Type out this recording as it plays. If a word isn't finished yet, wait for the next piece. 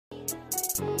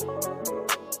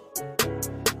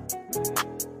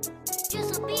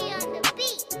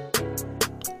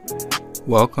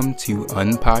Welcome to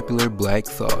Unpopular Black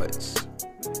Thoughts.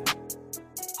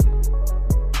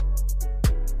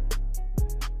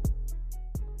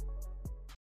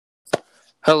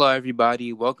 Hello,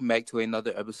 everybody. Welcome back to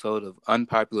another episode of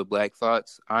Unpopular Black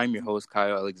Thoughts. I'm your host,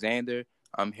 Kyle Alexander.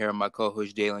 I'm here with my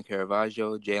co-host, Jalen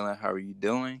Caravaggio. Jalen, how are you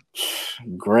doing?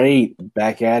 Great.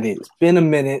 Back at it. It's been a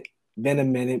minute,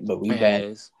 but we back.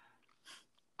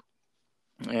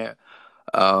 Yeah.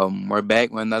 We're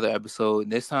back with another episode.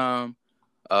 This time,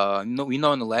 in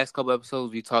the last couple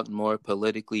episodes, we talked more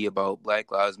politically about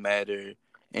Black Lives Matter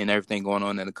and everything going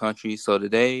on in the country. So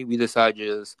today, we decided to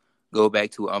just go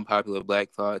back to unpopular Black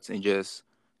thoughts and just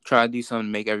try to do something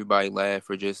to make everybody laugh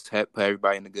or just put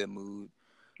everybody in a good mood.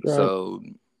 Right. So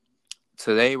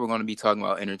today, we're going to be talking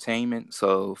about entertainment.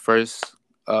 So first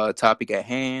topic at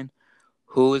hand,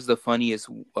 who is the funniest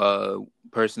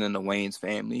person in the Wayans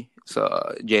family?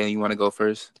 So, Jalen, you want to go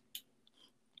first?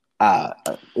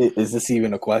 Is this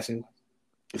even a question?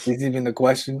 Is this even a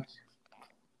question?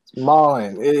 It's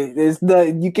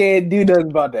Marlon. You can't do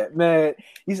nothing about that, man.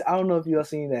 I don't know if y'all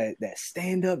seen that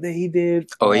stand up that he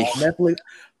did on Netflix.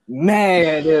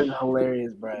 Man, it was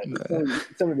hilarious, bro.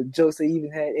 Some of the jokes they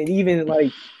even had, and even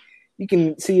like you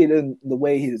can see it in the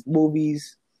way his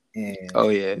movies. And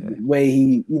the way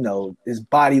he, his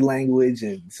body language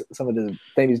and some of the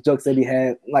famous jokes that he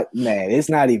had, like, man, it's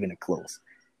not even close.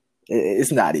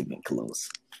 It's not even close.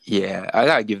 Yeah, I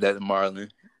gotta give that to Marlon.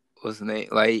 What's the name?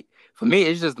 Like, for me,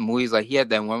 it's just the movies. Like, he had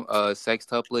that one,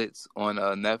 Sextuplets on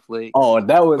Netflix. Oh,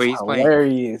 that was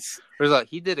hilarious. It was like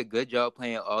he did a good job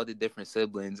playing all the different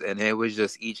siblings, and it was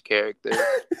just each character.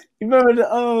 You remember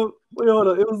the wait, hold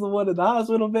on, it was the one in the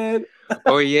hospital bed.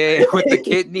 Oh yeah, with the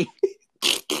kidney.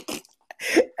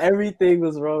 Everything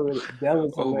was wrong with it. That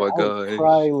was hilarious. My God. I was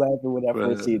crying laughing when I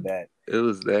first seen that. It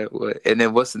was that one. And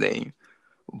then what's the name?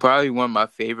 Probably one of my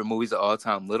favorite movies of all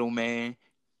time, Little Man.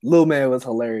 Little Man was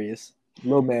hilarious.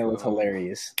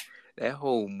 That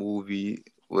whole movie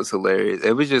was hilarious.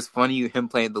 It was just funny him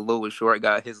playing the little short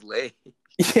guy, his leg.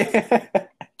 Yeah.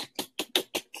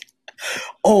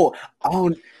 Oh,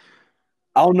 I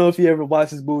don't know if you ever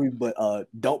watched this movie, but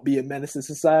Don't Be a Menace to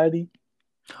Society.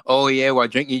 Oh yeah, while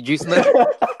drinking juice.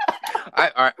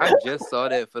 I just saw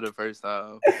that for the first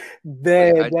time.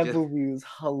 Man, that movie was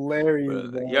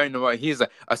hilarious. Bro, you already know what he's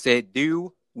like. I said,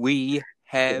 "Do we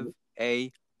have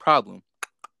a problem?"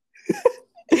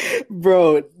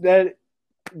 Bro, that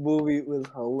movie was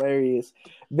hilarious.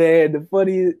 Man, the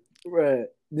funniest, bro,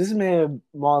 this man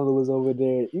Marlon was over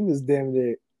there. He was damn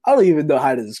near. I don't even know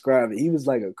how to describe it. He was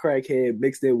like a crackhead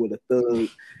mixed in with a thug.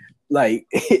 Like,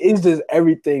 it's just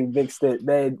everything mixed in.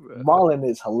 Man, Marlon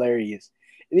is hilarious.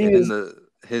 And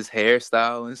his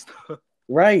hairstyle and stuff.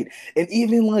 Right. And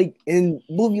even like in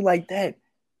a movie like that,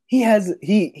 he's an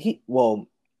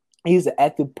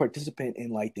active participant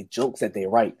in like the jokes that they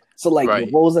write. So like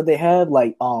the roles that they have,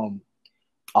 like the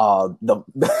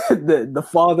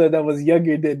father that was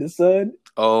younger than the son.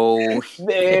 Oh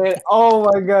man. Oh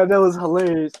my God, that was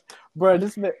hilarious. Bro,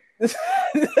 this man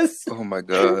oh my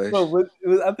gosh.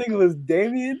 I think it was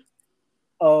Damien.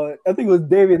 I think it was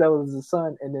David that was his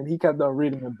son, and then he kept on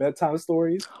reading him bedtime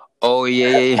stories. Oh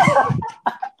yeah.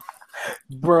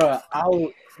 Bruh,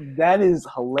 that is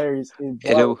hilarious.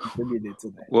 Contributed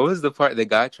to that. What was the part the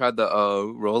guy tried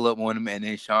to roll up on him, and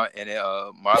then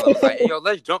Marlon was like, "Hey, yo,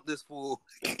 let's jump this fool,"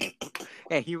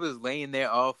 and he was laying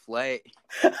there all flat.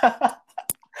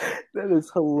 That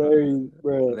is hilarious,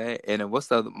 bro. And then what's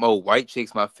the other? White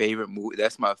Chicks, my favorite movie.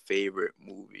 That's my favorite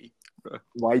movie. Bro.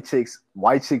 White Chicks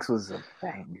was a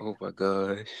bang. Oh my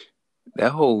gosh,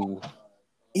 that whole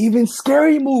even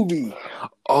Scary Movie.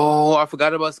 Oh, I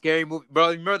forgot about Scary Movie, bro.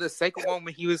 Remember the second one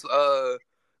when he was the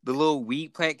little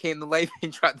weed plant came to life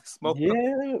and tried to smoke?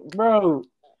 Yeah, bro.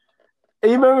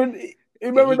 You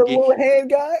remember the little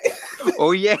hand guy?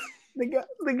 Oh yeah. The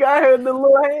guy had the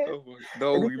little hand. Oh,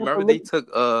 no, remember they took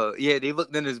they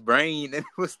looked in his brain and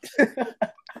it was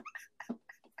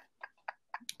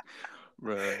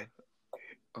Bruh.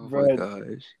 Oh my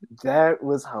gosh. That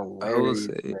was hilarious. I will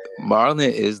say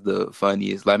Marlon is the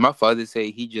funniest. Like my father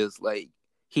say he just like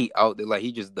he out there, like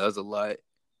he just does a lot.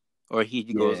 Or he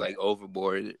goes like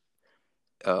overboard.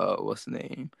 What's the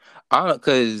name?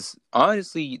 Cause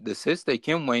honestly the sister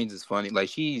Kim Wayans is funny. Like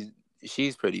she's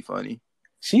pretty funny.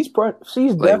 She's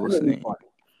definitely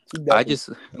funny. I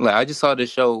just saw the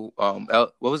show.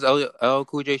 What was LL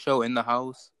Cool J show In the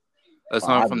House? A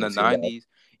song from the 90s.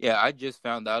 Yeah, I just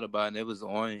found out about it. And it was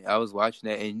on. I was watching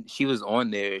that, and she was on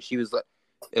there. She was like,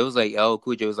 it was like LL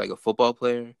Cool J was like a football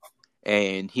player,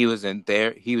 and he was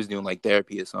he was doing like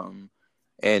therapy or something.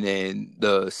 And then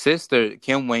the sister,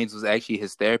 Kim Wayans, was actually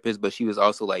his therapist, but she was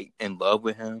also like in love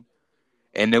with him.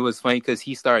 And it was funny because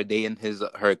he started dating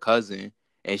her cousin,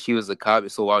 and she was a cop.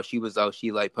 So while she was out,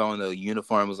 she like put on a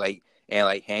uniform, was like and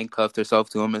like handcuffed herself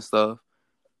to him and stuff.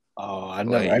 Oh, I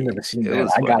never seen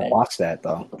that. I gotta watch that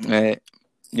though.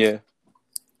 Yeah,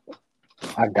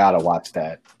 I gotta watch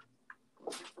that.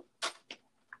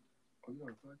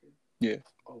 Yeah,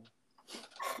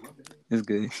 it's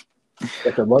good.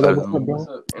 What's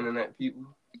up, internet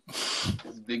people?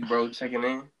 It's Big Bro checking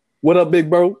in. What up, Big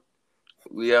Bro?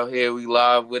 We out here, we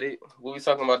live with it. What we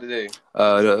talking about today?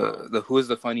 The who is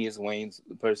the funniest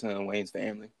person in Wayne's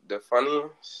family? The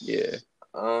funniest? Yeah.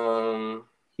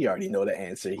 You already know the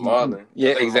answer. Marlon.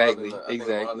 Yeah, exactly.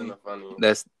 Marlon the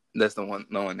funniest. That's the one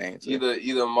no one answer. Either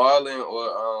Marlon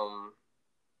or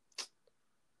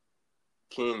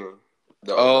Keenan.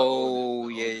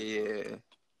 Yeah.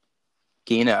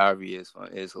 Keenan Ivory is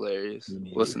hilarious.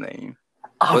 Yeah. What's the name?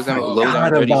 What's that? Low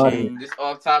Down Dirty Shame. This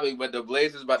off topic, but the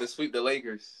Blazers about to sweep the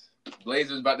Lakers.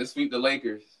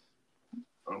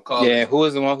 I'm calling. Yeah, who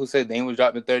was the one who said Dame was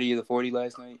dropping 30 to 40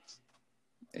 last night?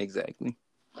 Exactly.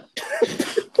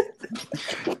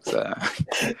 So,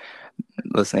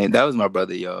 listen, that was my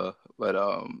brother, y'all. But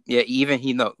yeah, even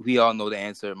we all know the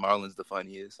answer. Marlon's the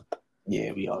funniest.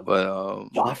 Yeah, we all. But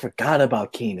I forgot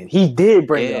about Keenan. He did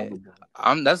bring it up.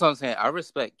 That's what I'm saying. I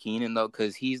respect Keenan though,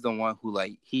 because he's the one who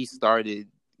he started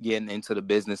getting into the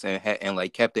business and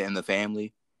like kept it in the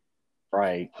family.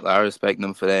 Right. I respect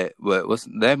them for that. But what's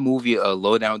that movie?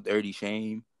 Low Down Dirty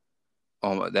Shame.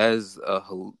 That is a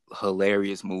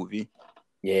hilarious movie.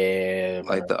 Yeah.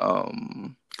 Like what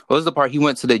was the part he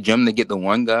went to the gym to get the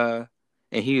one guy,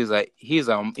 and he's like,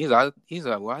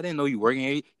 well, I didn't know you working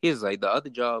here. He was like, the other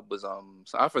job was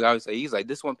so I forgot what he said. He's like,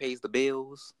 this one pays the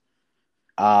bills.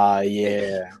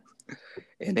 Yeah.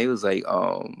 And they was like,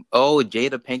 Jada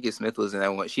Pinkett Smith was in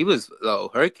that one. She was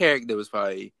her character was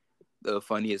probably the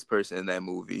funniest person in that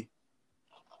movie.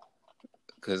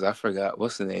 Cause I forgot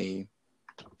what's the name.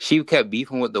 She kept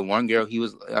beefing with the one girl. It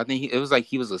was like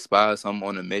he was a spy or something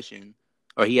on a mission,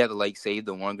 or he had to like save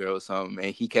the one girl or something.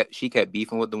 And she kept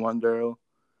beefing with the one girl.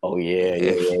 Oh yeah.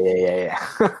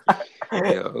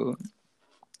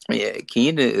 Yeah.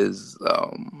 Keenan is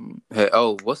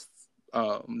what's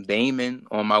Damon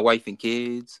on My Wife and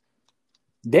Kids.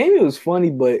 Damon was funny,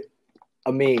 but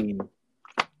I mean,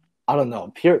 I don't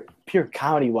know. Pure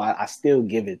comedy wise, I still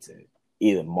give it to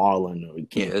either Marlon or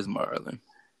Keenan. Yeah, it's Marlon.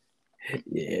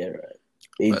 Yeah, right.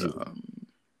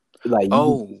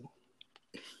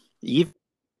 You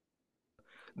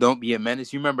don't be a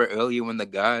menace. You remember earlier when the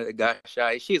guy got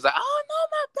shot? She's like, "Oh no,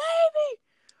 my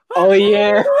baby!"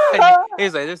 Yeah.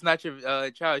 He's like, "That's not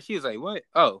your child." She was like, "What?"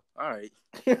 Oh, all right.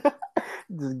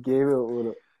 Just gave it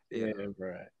with yeah,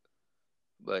 bro.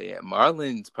 But yeah,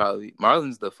 Marlon's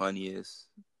the funniest.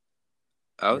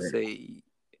 I would say.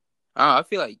 I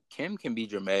feel like Kim can be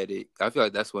dramatic. I feel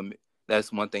like that's one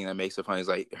thing that makes her funny is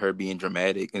like her being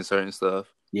dramatic and certain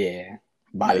stuff. Yeah,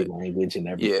 body language and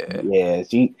everything. Yeah,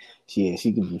 she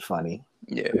can be funny.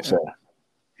 Yeah, for sure.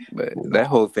 But that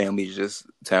whole family is just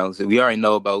talented. We already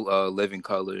know about Living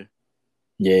Color.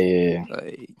 Yeah.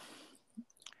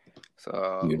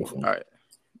 So beautiful. All right,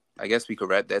 I guess we could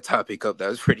wrap that topic up. That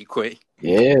was pretty quick.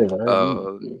 Yeah.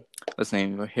 Let's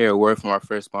hear a word from our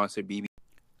first sponsor, BB.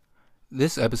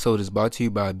 This episode is brought to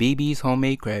you by BB's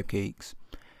Homemade Crab Cakes.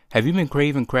 Have you been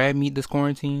craving crab meat this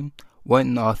quarantine? Want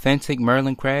an authentic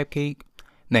Merlin crab cake?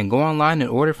 Then go online and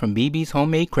order from BB's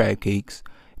Homemade Crab Cakes.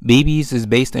 BB's is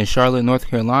based in Charlotte, North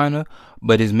Carolina,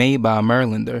 but is made by a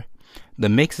Marylander. The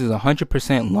mix is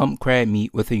 100% lump crab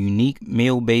meat with a unique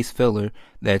meal-based filler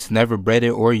that's never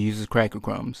breaded or uses cracker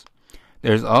crumbs.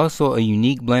 There's also a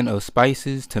unique blend of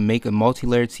spices to make a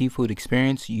multi-layered seafood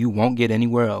experience you won't get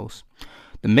anywhere else.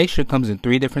 The mixture comes in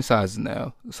 3 different sizes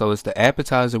now. So it's the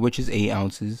appetizer, which is 8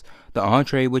 ounces, the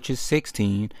entree, which is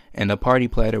 16, and the party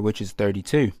platter, which is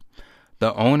 32.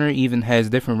 The owner even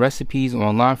has different recipes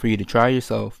online for you to try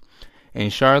yourself. In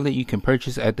Charlotte, you can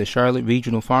purchase at the Charlotte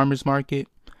Regional Farmers Market.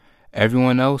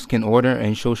 Everyone else can order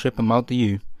and she'll ship them out to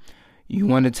you. You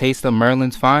want to taste of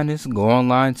Merlin's finest? Go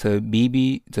online to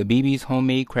BB's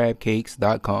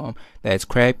HomemadeCrabCakes.com. That's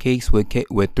crab cakes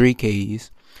with 3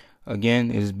 K's. Again,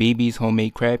 it's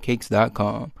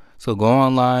bbshomemadecrabcakes.com. So go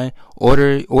online,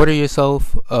 order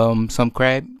yourself some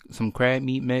crab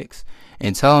meat mix,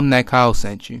 and tell them that Kyle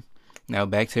sent you. Now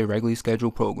back to the regularly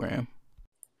scheduled program.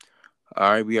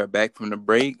 All right, we are back from the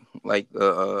break. Like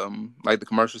the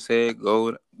commercial said,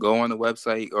 go on the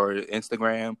website or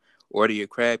Instagram, order your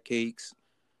crab cakes.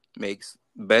 Makes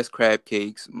best crab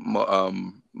cakes.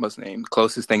 What's the name?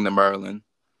 Closest thing to Maryland.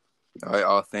 Right,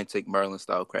 authentic Maryland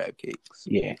style crab cakes.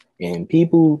 Yeah, and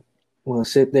people want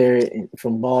to sit there and,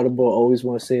 from Baltimore always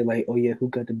want to say like, "Oh yeah, who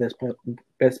got the best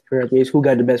crab cakes? Who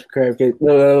got the best crab cakes?"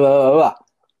 Blah, blah, blah, blah.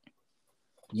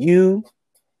 You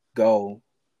go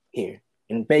here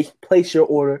and place your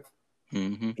order.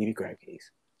 Mm-hmm. Give you crab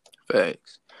cakes.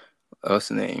 Facts. What's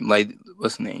the name?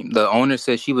 What's the name? The owner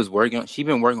said she been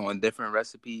working on different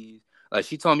recipes. Like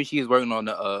she told me she was working on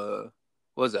the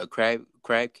what was it, a crab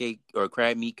cake or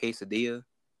crab meat quesadilla.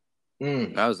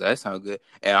 That sounds good.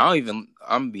 And I'm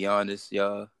gonna be honest,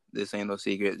 y'all. This ain't no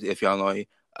secret. If y'all know,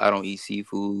 I don't eat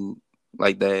seafood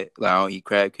like that. Like I don't eat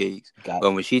crab cakes.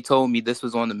 But when she told me this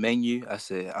was on the menu, I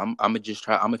said, I'm gonna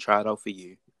try it out for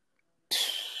you.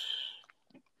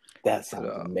 That sounds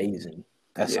amazing.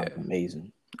 Sounds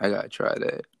amazing. I gotta try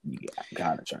that. You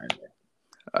gotta try that.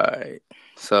 All right.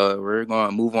 So we're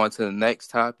gonna move on to the next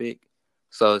topic.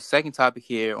 So the second topic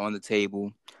here on the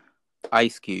table,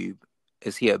 Ice Cube.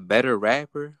 Is he a better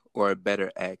rapper or a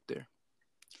better actor?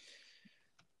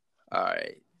 All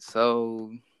right.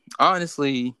 So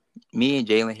honestly, me and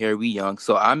Jalen here, we young,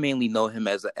 so I mainly know him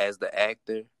as the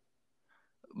actor.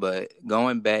 But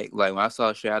going back, like when I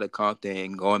saw Straight Outta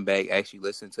Compton, going back actually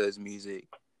listening to his music,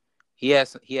 he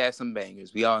has some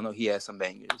bangers. We all know he has some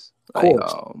bangers. Like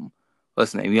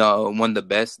what's the name? One of the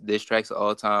best diss tracks of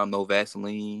all time, No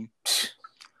Vaseline.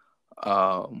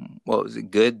 What was it?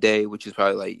 Good Day, which is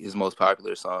probably like his most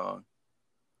popular song.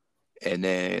 And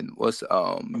then what's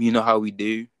You Know How We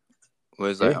Do?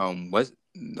 Where it's like what's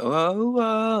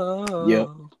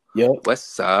Yep.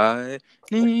 West Side.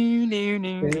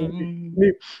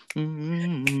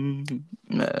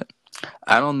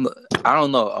 I don't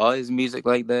know all his music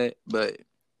like that, but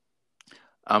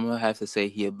I'm gonna have to say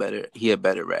he a better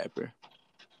rapper.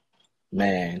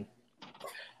 Man,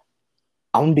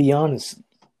 I'm gonna be honest.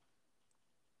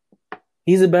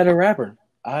 He's a better rapper.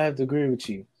 I have to agree with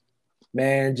you.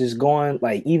 Man, just going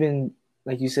like even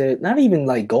like you said, not even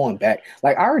like going back.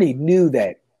 Like I already knew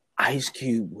that Ice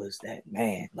Cube was that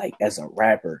man, like as a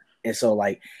rapper. And so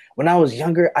like when I was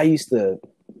younger, I used to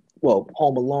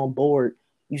home alone bored,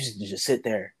 used to just sit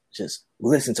there, just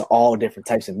listen to all different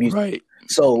types of music. Right.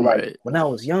 So like when I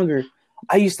was younger,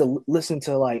 I used to listen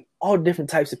to like all different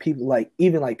types of people, like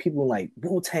even like people like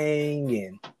Wu-Tang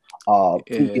and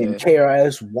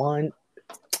KRS-One.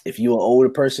 If you're an older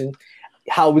person,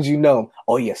 how would you know?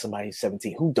 Oh yeah, somebody's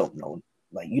 17 who don't know.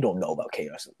 Like you don't know about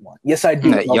KRS-One. Yes, I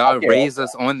do. Y'all raised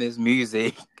us on this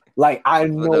music. Like I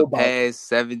know for the about past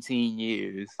 17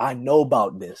 years. I know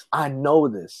about this. I know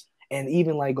this. And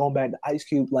even like going back to Ice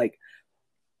Cube, like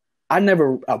I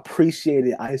never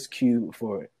appreciated Ice Cube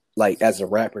for like as a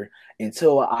rapper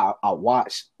until I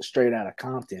watched Straight Outta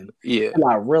Compton. Yeah. And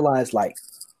I realized like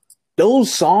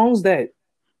those songs that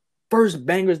first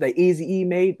bangers that Eazy-E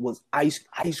made was Ice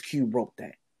Cube wrote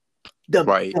that.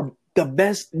 The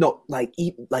best like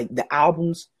the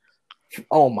albums.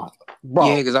 Oh my bro.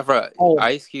 Yeah, because I forgot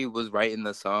Ice Cube was writing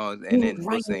the songs and then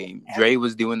Dre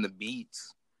was doing the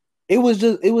beats. It was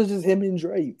just him and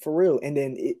Dre for real. And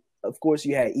then of course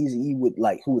you had Eazy-E with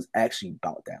like who was actually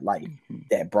about that life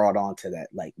that brought on to that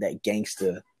like that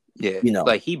gangster. Yeah, you know,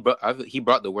 like he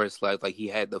brought the words like he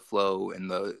had the flow and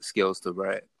the skills to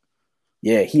rap.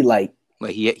 Yeah, he had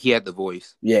the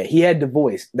voice. Yeah, he had the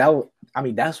voice.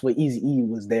 That's what Eazy-E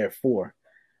was there for.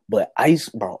 But Ice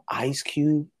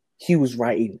Cube, he was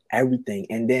writing everything,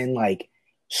 and then like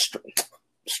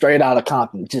Straight Outta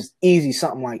Compton, just easy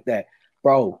something like that,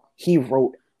 bro. He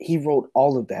wrote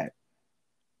all of that,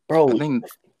 bro. I think,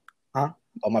 huh?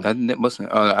 Oh my! I didn't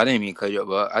mean to cut you up,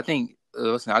 but I think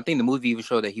the movie even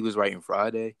showed that he was writing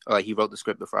Friday, or like he wrote the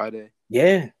script of Friday.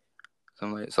 Yeah.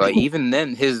 So like even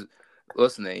then his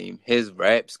his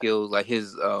rap skills, like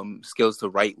his skills to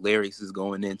write lyrics is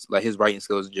going into like his writing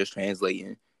skills are just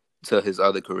translating to his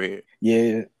other career.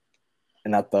 Yeah.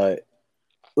 And I thought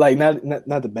like not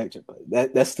the backtrack,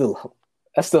 but that's still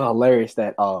hilarious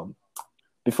that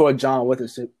before John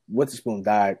Witherspoon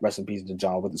died, rest in peace to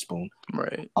John Witherspoon.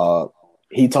 Right.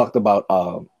 He talked about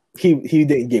he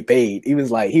didn't get paid. He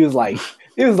was like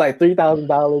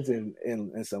 $3,000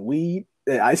 in some weed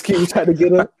that Ice Cube tried to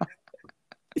get him.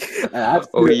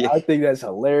 I think that's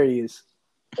hilarious.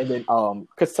 And then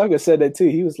Chris Tucker said that too.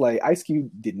 He was like Ice Cube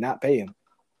did not pay him.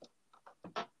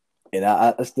 And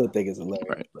I still think it's hilarious.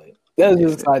 Right. But that was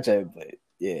just a side chat, but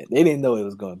yeah, they didn't know it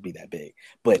was going to be that big.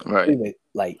 But anyway,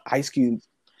 like Ice Cube,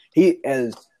 he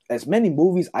as many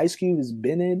movies Ice Cube has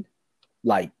been in,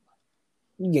 like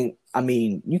you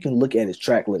can look at his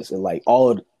track list and like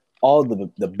all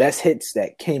the best hits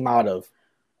that came out of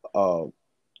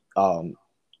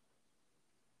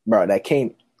bro, that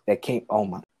came. Oh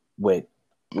my, with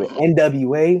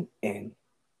NWA and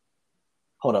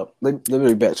hold up. Let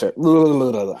me backtrack.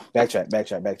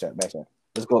 Backtrack.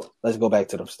 Let's go back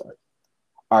to the start.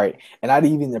 All right, and I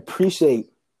didn't even appreciate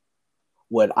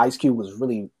what Ice Cube was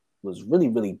really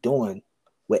doing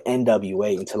with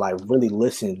NWA until I really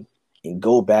listened and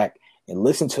go back and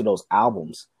listen to those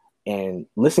albums and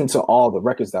listen to all the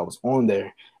records that was on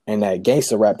there and that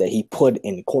gangster rap that he put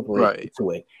and incorporated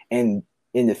into it. And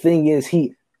the thing is,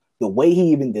 the way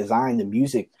he even designed the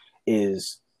music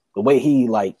is the way he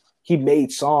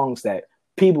made songs that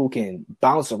people can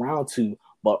bounce around to,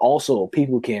 but also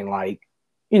people can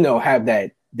have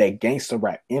that gangster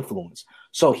rap influence.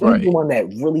 So he's the one that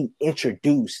really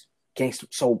introduced gangster.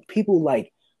 So people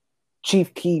like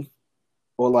Chief Keef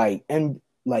or NBA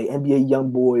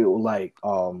YoungBoy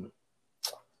or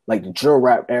the drill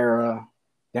rap era,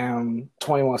 down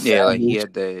 21 Savage. Yeah,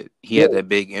 he had that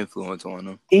big influence on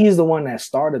him. He's the one that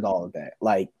started all of that.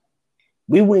 Like,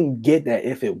 we wouldn't get that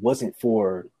if it wasn't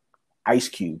for Ice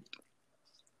Cube.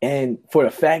 And for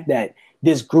the fact that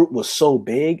this group was so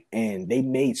big and they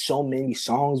made so many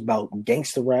songs about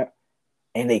gangster rap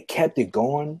and they kept it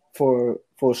going for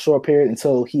a short period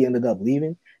until he ended up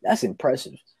leaving, that's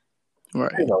impressive.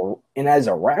 Right. And as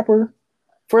a rapper,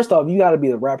 first off, you got to be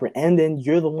the rapper, and then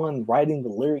you're the one writing the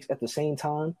lyrics at the same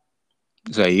time.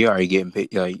 So you already getting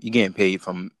paid. You're getting paid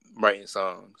from writing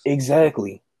songs.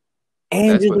 Exactly.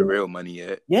 And that's where the real money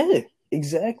at. Yeah,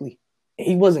 exactly.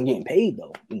 He wasn't getting paid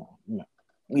though.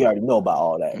 We already know about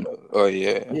all that. Oh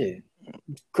yeah. Yeah.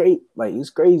 Great. It's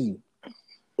crazy.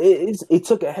 It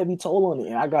took a heavy toll on it,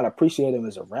 and I gotta appreciate him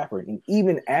as a rapper. And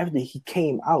even after he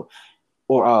came out,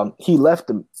 or he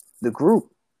left the group,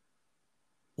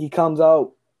 he comes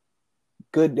out.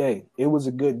 Good day. It was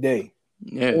a good day.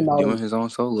 Yeah, doing his own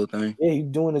solo thing. Yeah, he's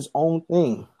doing his own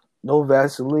thing. No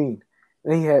Vaseline.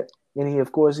 And he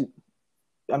of course.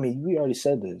 We already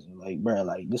said this.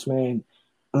 This man.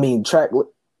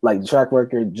 The track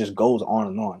record just goes on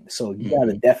and on. So you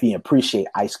gotta definitely appreciate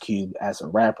Ice Cube as a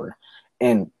rapper.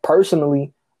 And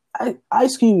personally,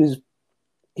 Ice Cube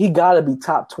he gotta be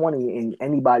top 20 in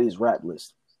anybody's rap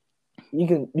list. You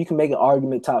can make an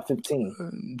argument top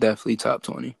 15. Definitely top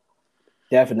 20.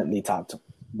 Definitely top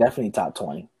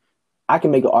 20. I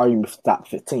can make an argument for top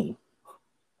 15.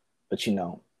 But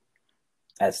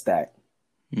that's that.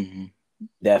 Mm-hmm.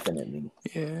 Definitely.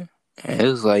 Yeah. And it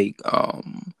was like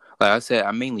I said,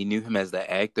 I mainly knew him as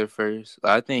the actor first.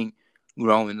 I think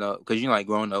growing up, because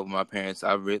growing up with my parents,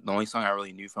 the only song I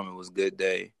really knew from it was "Good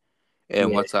Day,"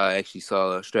 and once I actually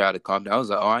saw Straight Outta Compton, I was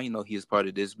like, oh, I didn't know he was part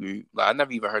of this group. I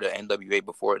never even heard of NWA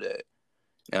before that,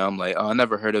 and I'm like, oh, I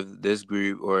never heard of this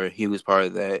group or he was part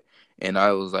of that, and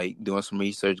I was doing some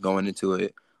research going into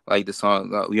it, the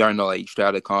song we already know, Straight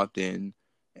Outta Compton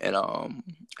and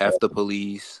After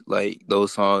Police,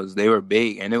 those songs, they were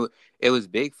big, and it was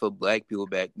big for Black people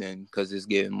back then because it's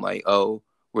getting oh,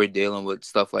 we're dealing with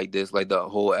stuff like this, the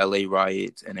whole LA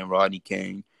riots and then Rodney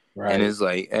King, and it's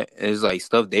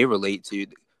stuff they relate to.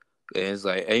 It's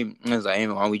hey, why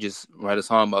don't we just write a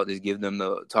song about this, give them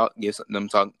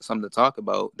something to talk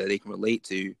about that they can relate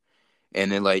to,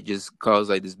 and then just cause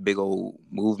this big old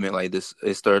movement this.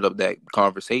 It stirred up that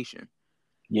conversation.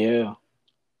 Yeah.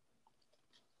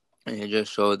 And it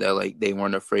just showed that they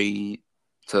weren't afraid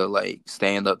to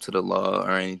stand up to the law or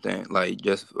anything.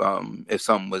 Just if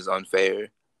something was unfair.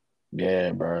 Yeah,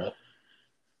 bro.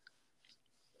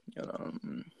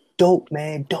 Dope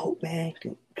man. Dope man.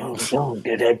 Bro,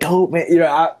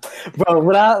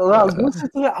 when I was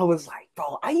listening to it, I was like,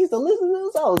 bro, I used to listen to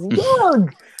this. I was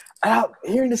young. And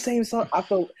hearing the same song, I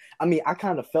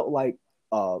kind of felt like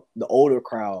the older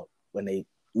crowd when they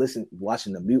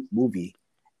watching the movie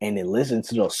and then listen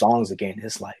to those songs again.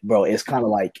 It's bro, it's kind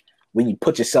of like when you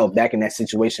put yourself back in that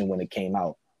situation when it came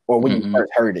out or when you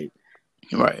first heard it.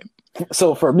 Right.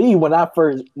 So for me, when I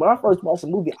first watched the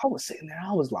movie, I was sitting there,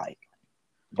 I was like,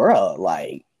 bro,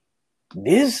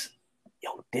 this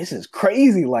is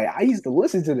crazy. I used to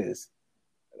listen to this.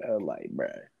 I was like, bro,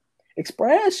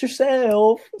 express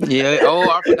yourself. Yeah.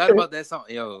 Oh, I forgot about that song.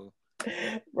 Yo.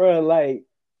 Bro, bro,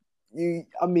 it's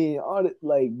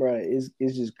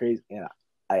just crazy. And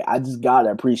I just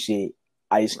gotta appreciate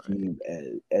Ice Cube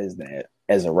as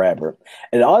a rapper.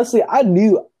 And honestly, I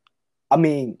knew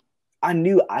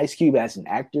Ice Cube as an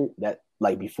actor that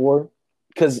before,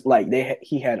 because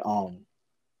he had oh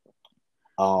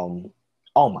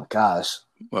my gosh.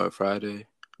 What, Friday?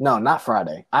 No, not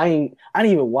Friday. I didn't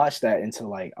even watch that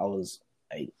until I was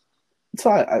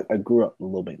until I grew up a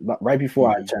little bit. But right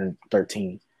before I turned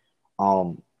 13.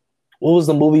 What was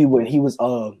the movie when he was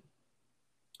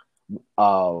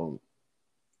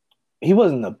he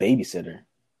wasn't a babysitter,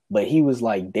 but he was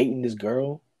like dating this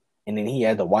girl, and then he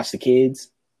had to watch the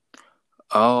kids.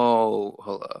 Oh,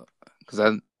 hold up,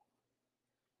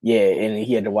 yeah, and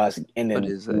he had to watch, and then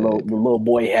the little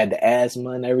boy had the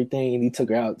asthma and everything, and he took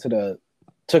him out to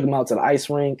the ice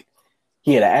rink.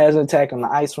 He had an asthma attack on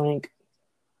the ice rink.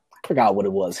 I forgot what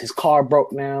it was. His car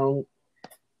broke down,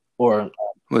 or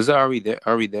was it Are We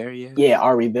There yet? Yeah,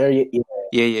 Are We There yet?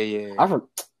 Yeah.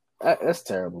 That's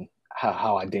terrible.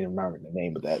 How I didn't remember the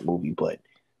name of that movie, but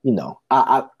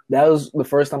I that was the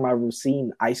first time I ever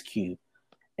seen Ice Cube,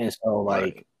 and so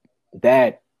like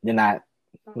that. Then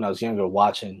when I was younger,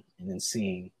 watching and then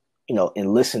seeing,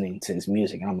 and listening to his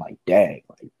music, and I'm like, dang,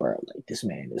 like bro, like this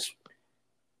man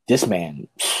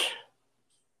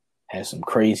has some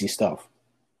crazy stuff.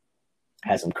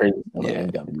 Has some crazy stuff in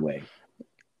NWA.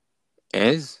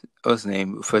 And what's the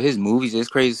name? For his movies, it's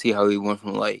crazy to see how he went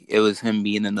from like it was him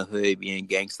being in the hood, being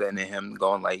gangsta, and then him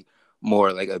going like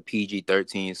more like a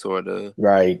PG-13 sort of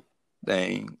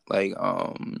thing. Like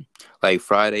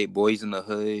Friday, Boys in the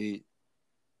Hood.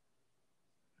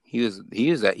 He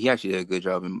actually did a good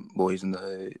job in Boys in the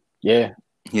Hood. Yeah.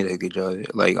 He did a good job.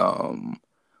 Like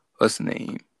what's the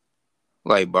name?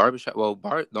 Like Barbershop. Well,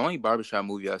 the only Barbershop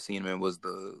movie I've seen him in was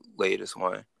the latest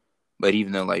one. But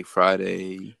even then, like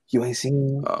Friday, you ain't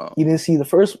seen. You didn't see the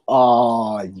first.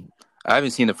 I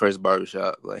haven't seen the first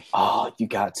Barbershop. Like, you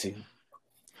got to.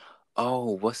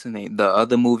 Oh, what's the name? The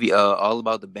other movie, All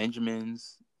About the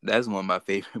Benjamins. That's one of my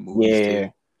favorite movies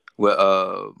too. With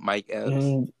Mike Epps.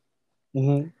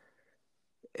 Mm-hmm.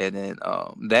 And then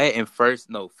that and First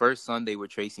Sunday with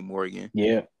Tracy Morgan.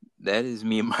 Yeah, that is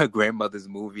me and my grandmother's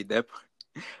movie. That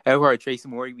part Tracy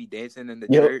Morgan be dancing in the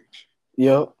church.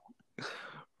 Yep.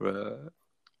 Bruh.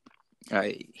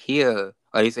 Like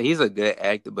I said, he's a good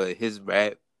actor, but his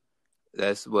rap,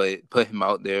 that's what put him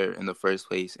out there in the first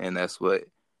place, and that's what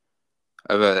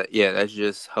that's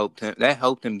just helped him. That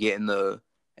helped him get into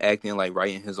acting, like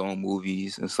writing his own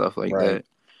movies and stuff like that.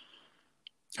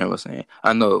 I was saying,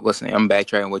 I'm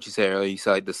backtracking what you said earlier. You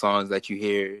said like the songs that you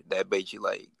hear that made you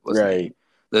like,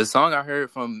 the song I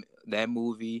heard from that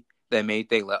movie that made me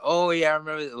think like, oh yeah, I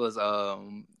remember it was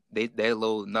that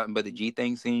little Nothing But the G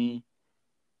Thing scene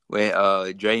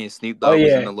where Dre and Snoop Dogg was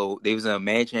in they was in a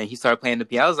mansion and he started playing the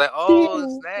piano. I was like,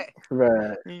 oh snap.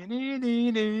 Right.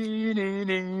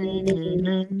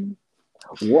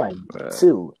 1,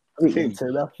 2, 3 to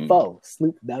the 4.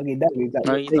 Snoop Doggy.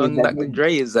 Dr.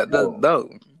 Dre is at the door.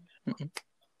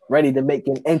 Ready to make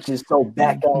an entrance, so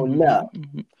back on up.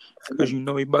 Because he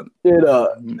about it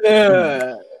up.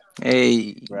 Yeah.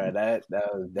 Hey. Bro, that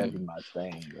was definitely my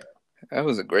thing, bro. That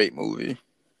was a great movie.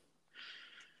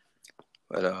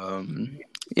 But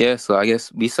so I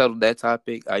guess we settled that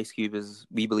topic.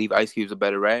 We believe Ice Cube's a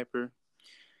better rapper.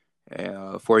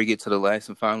 And before we get to the last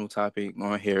and final topic, I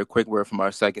want to hear a quick word from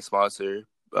our second sponsor.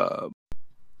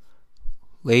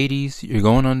 Ladies, you're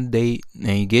going on a date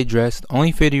and you get dressed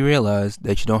only for you to realize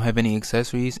that you don't have any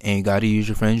accessories and you gotta use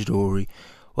your friend's jewelry.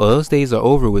 Well, those days are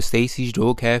over with Stacy's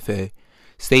Jewel Cafe.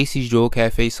 Stacy's Jewel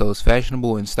Cafe sells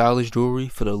fashionable and stylish jewelry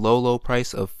for the low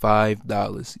price of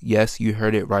 $5. Yes, you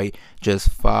heard it right, just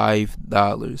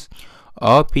 $5.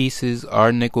 All pieces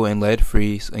are nickel and lead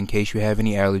free in case you have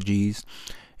any allergies.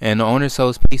 And the owner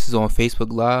sells pieces on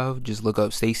Facebook Live. Just look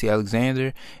up Stacey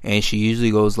Alexander, and she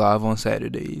usually goes live on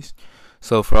Saturdays.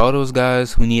 So for all those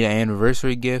guys who need an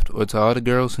anniversary gift, or to all the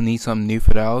girls who need something new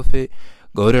for their outfit,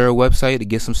 go to her website to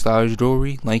get some stylish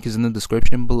jewelry. Link is in the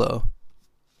description below.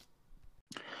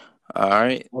 All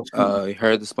right, you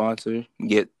heard the sponsor.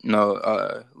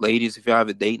 Ladies, if you have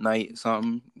a date night or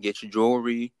something, get your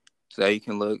jewelry so that you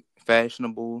can look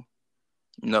fashionable.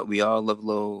 We all love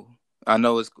low. I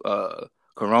know it's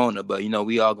Corona, but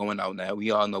we all going out now.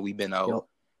 We all know we've been out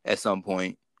at some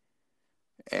point.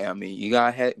 And I mean, we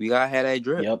gotta have that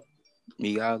drip. Yep.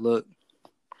 You gotta look.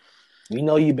 We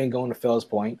know you've been going to Fells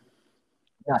Point.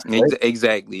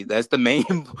 Exactly. That's the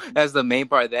main. That's the main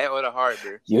part. That or the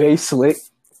harbor. You ain't slick.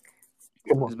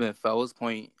 Come on. It's been Fells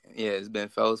Point. Yeah, it's been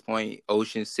Fells Point,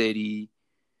 Ocean City,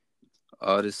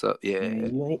 all this stuff. Yeah.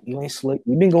 You ain't slick.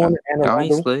 You've been going to Anne Arundel. I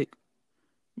ain't slick.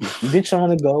 You've been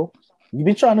trying to go. You've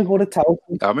been trying to go to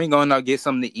Towson. I've been going out get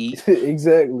something to eat.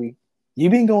 Exactly.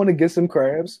 You've been going to get some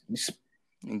crabs. Exactly.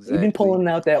 You've been pulling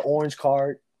out that orange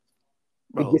card.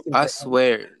 Bro, I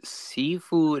swear,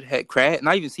 seafood had crab.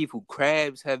 Not even seafood.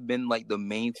 Crabs have been like the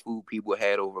main food people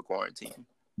had over quarantine.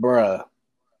 Bruh,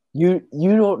 you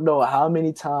don't know how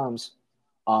many times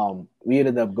we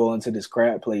ended up going to this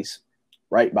crab place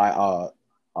right by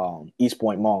East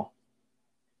Point Mall.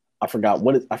 I forgot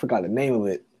the name of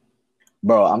it.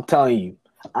 Bro, I'm telling you,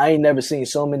 I ain't never seen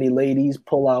so many ladies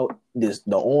pull out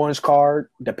the orange card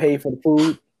to pay for the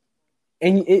food.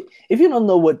 And if you don't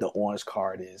know what the orange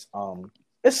card is,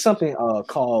 it's something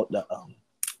called the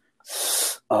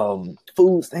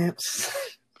food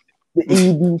stamps,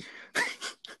 the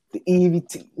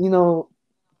EBT. You know,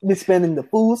 they're spending the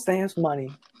food stamps money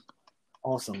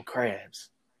on some crabs.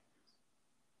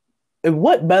 In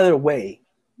what better way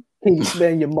can you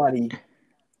spend your money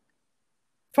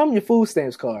from your food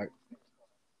stamps card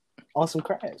on some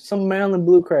crabs, some Maryland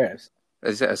blue crabs?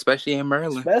 Especially in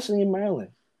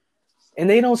Maryland. And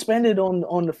they don't spend it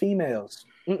on the females.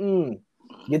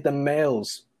 Get the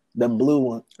males, the blue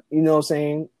one. You know what I'm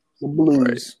saying? The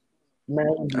blues. Right.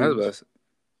 Maryland blues.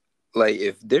 Like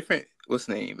if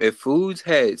Foods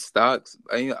had stocks,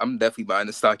 I'm definitely buying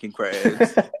the stock in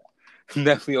crabs.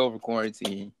 Definitely over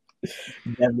quarantine.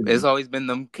 Definitely. There's always been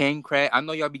them king crab. I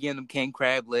know y'all be getting them king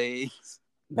crab legs.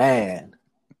 Man,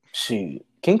 shoot.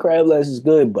 King crab legs is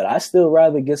good, but I still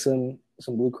rather get some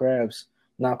blue crabs.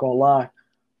 Not gonna lie.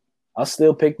 I'll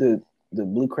still pick the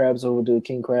blue crabs over the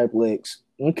king crab legs.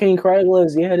 And king crab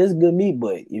legs, yeah, that's good meat,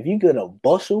 but if you get a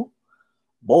bushel,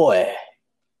 boy,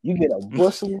 you get a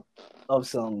bushel of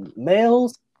some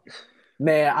males,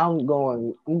 man, I'm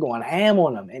going ham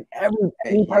on them. And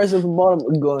any person from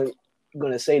Baltimore is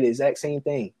going to say the exact same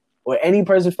thing. Or any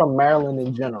person from Maryland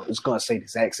in general is going to say the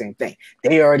exact same thing.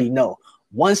 They already know.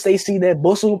 Once they see that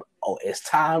bushel, it's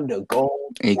time to go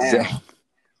exactly down.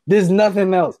 There's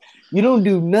nothing else. You don't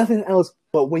do nothing else.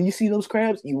 But when you see those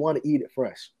crabs, you want to eat it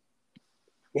fresh.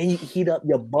 Then you heat up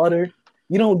your butter.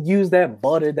 You don't use that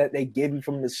butter that they give you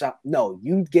from the shop. No,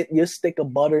 you get your stick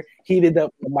of butter, heat it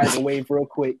up in the microwave real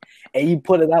quick, and you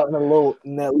put it out in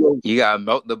that little. You gotta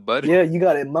melt the butter. Yeah, you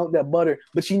gotta melt that butter,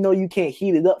 but you know you can't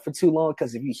heat it up for too long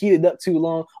because if you heat it up too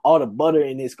long, all the butter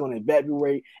in it's gonna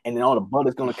evaporate, and then all the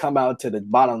butter's gonna come out to the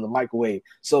bottom of the microwave.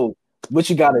 So what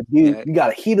you gotta do, you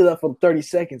gotta heat it up for 30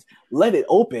 seconds, let it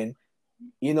open.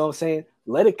 You know what I'm saying?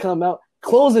 Let it come out,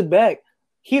 close it back,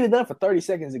 heat it up for 30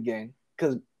 seconds again,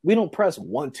 because we don't press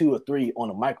 1, 2, or 3 on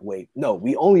the microwave. No,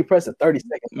 we only press the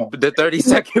 30-second button. The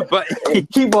 30-second button. And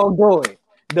keep on going.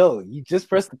 No, you just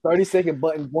press the 30-second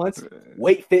button once,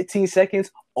 wait 15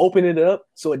 seconds, open it up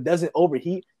so it doesn't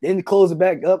overheat, then you close it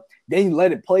back up, then you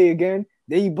let it play again,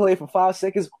 then you play for 5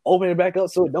 seconds, open it back up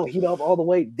so it don't heat up all the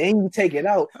way, then you take it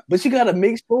out. But you got to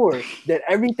make sure that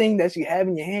everything that you have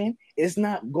in your hand is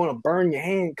not going to burn your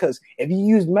hand, because if you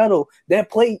use metal,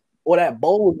 that plate or that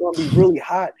bowl is going to be really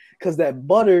hot because that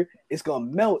butter is going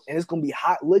to melt and it's going to be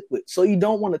hot liquid. So you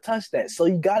don't want to touch that. So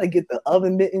you got to get the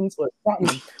oven mittens or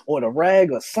something or the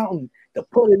rag or something to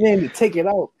put it in to take it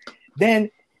out. Then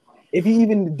if you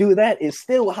even do that, it's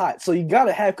still hot. So you got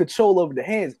to have control over the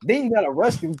hands. Then you got to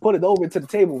rush and put it over to the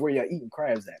table where you're eating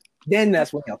crabs at. Then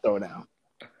that's when you'll throw it down.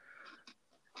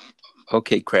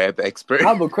 Okay, crab expert.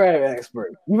 I'm a crab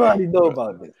expert. You already know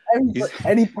about this.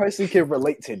 Any person can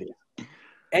relate to this.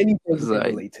 Any person can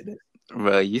relate to this.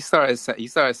 Bro, you started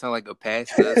to sound like a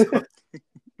pastor.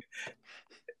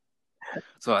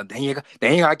 So then you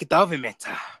gotta get the oven mitt.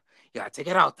 You gotta take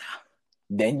it out.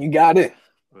 Then you got it.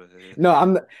 No,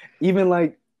 I'm not, even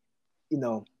like,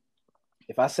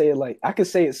 if I say it like, I could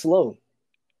say it slow.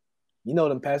 You know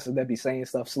them pastors that be saying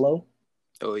stuff slow?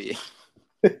 Oh, yeah.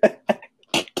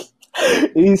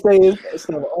 He saying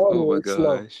stuff all the way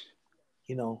slow.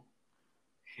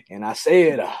 And I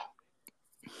say it.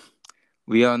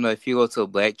 We all know if you go to a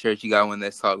black church, you got one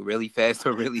that's talk really fast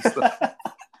or really slow.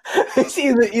 It's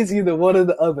either one or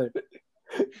the other.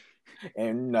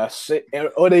 And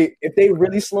if they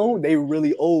really slow, they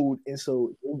really old. And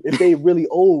so if they really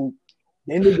old,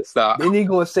 then they're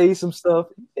gonna say some stuff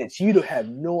that you don't have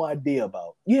no idea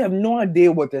about. You have no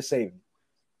idea what they're saying.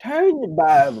 Turn your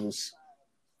Bibles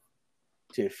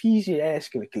to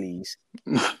Ecclesiastes.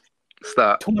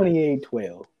 Stop.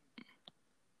 28:12.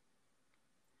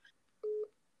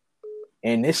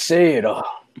 And it said,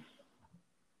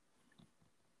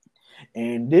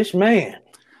 and this man,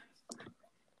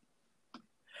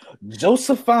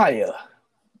 Josephiah,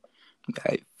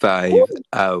 5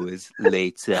 hours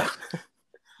later,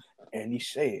 and he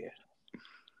said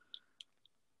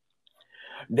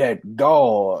that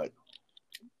God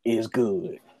is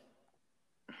good.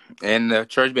 And the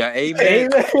church be like,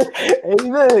 amen.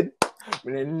 Amen.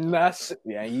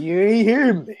 And you ain't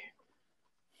hearing me.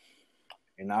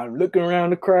 And I'm looking around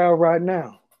the crowd right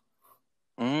now.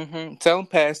 Mm-hmm. Tell him,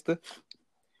 Pastor.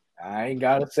 I ain't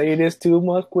got to say this too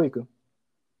much quicker.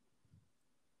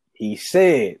 He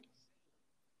said,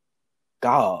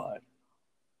 God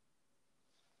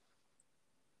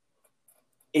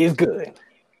is good.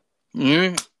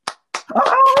 Mm.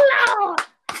 Oh, Lord.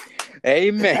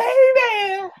 Amen.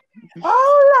 Amen.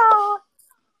 Oh,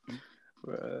 Lord.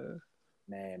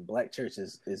 Man, black church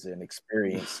is an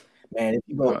experience. Man,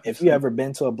 if you ever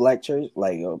been to a black church,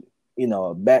 like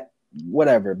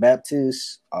whatever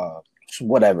Baptist,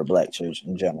 whatever black church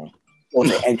in general,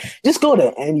 just go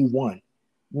to any one.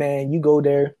 Man, you go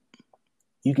there,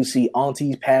 you can see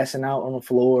aunties passing out on the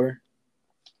floor.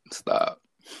 Stop.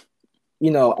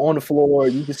 On the floor,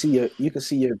 you can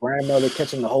see your grandmother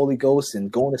catching the Holy Ghost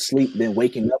and going to sleep, then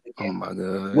waking up again. Oh my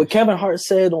god! What Kevin Hart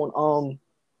said on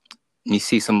you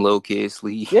see some little kids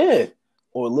sleep. Yeah,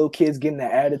 or little kids getting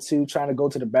the attitude, trying to go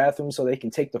to the bathroom so they can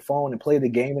take the phone and play the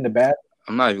game in the bathroom.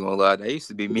 I'm not even gonna lie, that used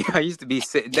to be me. I used to be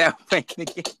sitting down playing the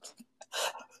game.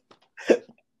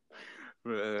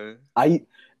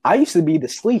 I used to be to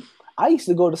sleep. I used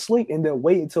to go to sleep and then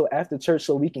wait until after church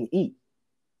so we can eat.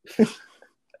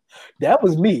 That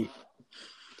was me.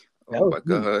 Oh my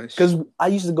gosh! Because I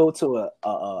used to go to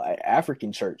a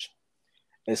African church,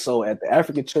 and so at the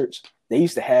African church they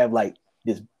used to have like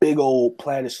this big old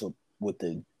platter with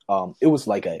the it was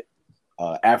like a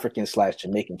African /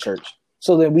 Jamaican church.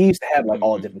 So then we used to have like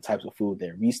all different types of food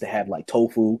there. We used to have like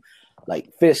tofu,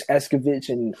 like fish escovitch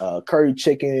and curry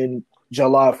chicken,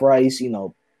 jollof rice.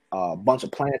 A bunch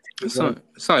of plantains.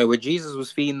 Sorry, where Jesus was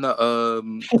feeding the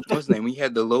what's his name? We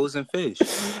had the loaves and fish.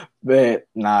 But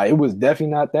nah, it was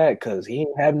definitely not that because he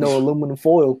didn't have no aluminum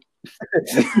foil.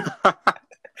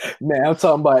 Man, I'm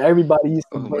talking about everybody used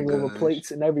to bring over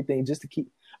plates and everything just to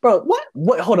keep. Bro,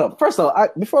 what? Hold up. First of all,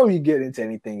 before we get into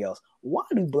anything else, why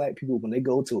do black people when they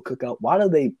go to a cookout? Why do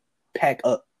they pack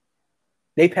up?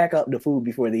 They pack up the food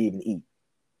before they even eat.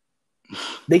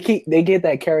 They get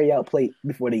that carry out plate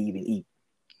before they even eat.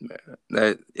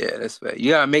 That's fair.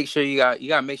 You gotta make sure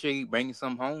you bring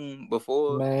some home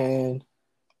before. Man.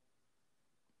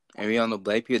 And we on the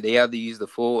black people, they either use the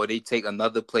full or they take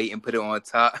another plate and put it on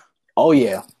top. Oh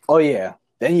yeah.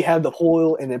 Then you have the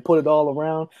foil and then put it all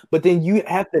around. But then you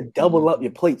have to double up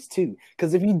your plates too.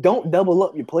 Because if you don't double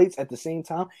up your plates at the same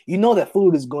time, you know that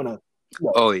food is gonna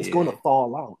it's gonna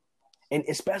fall out. And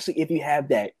especially if you have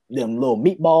them little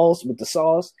meatballs with the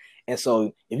sauce. And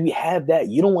so if you have that,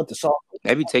 you don't want the sauce.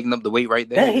 That be taking up the weight right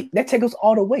there. That takes us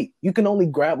all the weight. You can only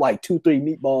grab like 2-3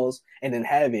 meatballs and then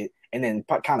have it and then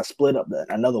kind of split up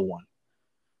another one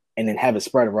and then have it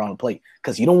spread around the plate.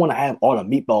 Because you don't want to have all the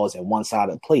meatballs in one side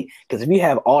of the plate. Because if you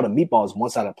have all the meatballs in one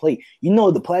side of the plate,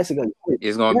 the plastic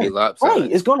it's going to be lopsided.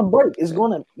 Right. It's going to break. It's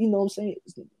going to, you know what I'm saying?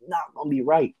 It's not going to be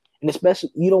right. And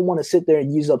especially, you don't want to sit there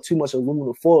and use up too much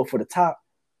aluminum foil for the top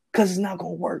because it's not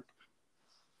going to work.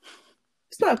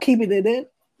 It's not keeping it in.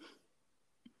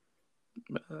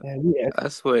 I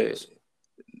swear,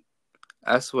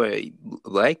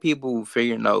 black people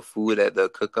figuring out food at the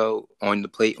cookout on the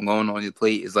plate, going on the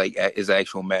plate is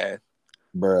actual math,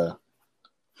 bruh.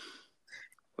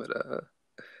 But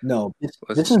no,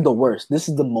 this is the worst. This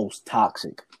is the most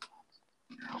toxic.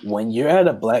 When you're at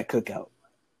a black cookout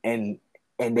and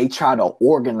they try to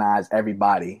organize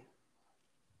everybody.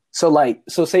 So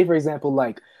say for example,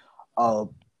 not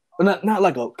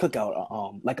like a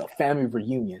cookout, like a family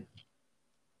reunion.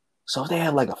 So if they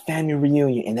have like a family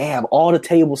reunion and they have all the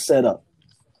tables set up,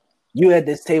 you at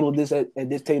this table, at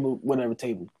this table, whatever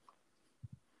table,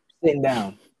 sitting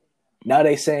down. Now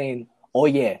they saying, oh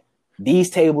yeah, these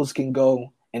tables can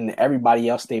go and everybody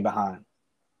else stay behind.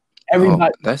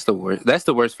 Everybody. That's the worst. That's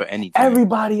the worst for anything.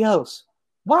 Everybody else.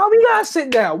 Why we gotta sit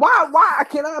down? Why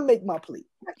can't I make my plate?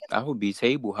 I would be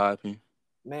table hopping.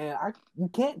 Man, you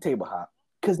can't table hop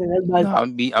because then everybody.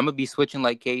 I'm gonna be switching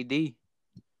like KD.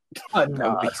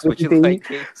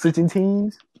 Switching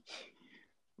teams.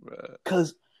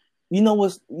 Because you know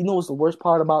what's the worst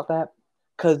part about that?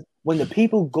 Because when the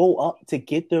people go up to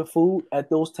get their food at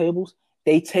those tables,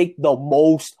 they take the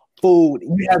most food.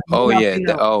 You have always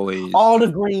all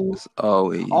the greens.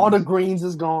 Always all the greens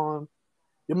is gone.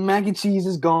 The mac and cheese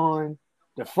is gone.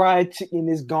 The fried chicken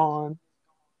is gone.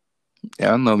 Yeah,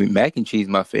 I don't know. Mac and cheese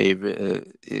my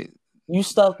favorite. You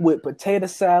stuck with potato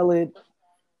salad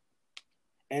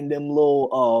and them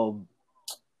little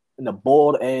and the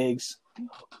boiled eggs.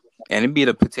 And it'd be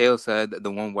the potato salad that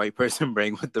the one white person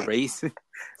bring with the raisin.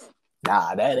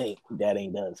 Nah, that ain't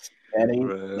us. That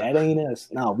ain't us.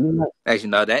 No, we not. Actually,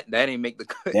 no, that ain't make the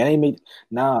cut. That ain't make.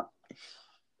 Nah,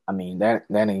 I mean that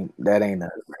ain't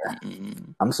us.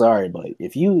 Mm-hmm. I'm sorry, but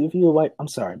if you a white, I'm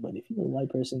sorry, but if you're a white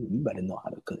person, you better know how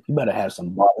to cook. You better have some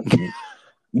barbecue.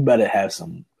 You better have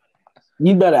some.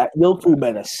 Your food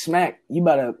better smack. You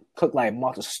better cook like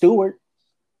Martha Stewart.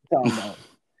 Talking about.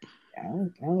 I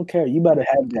don't care. You better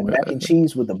have that mac and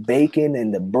cheese with the bacon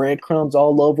and the breadcrumbs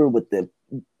all over with the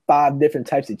 5 different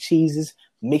types of cheeses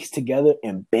mixed together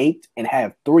and baked and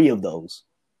have 3 of those.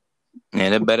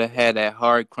 And it better have that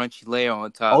hard, crunchy layer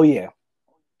on top. Oh, yeah.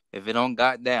 If it don't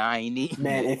got that, I ain't eating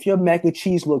Man, it. if your mac and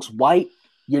cheese looks white,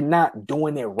 you're not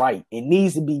doing it right. It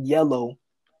needs to be yellow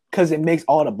because it makes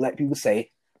all the black people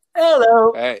say,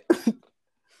 hello. Right.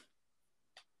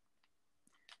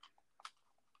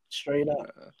 Straight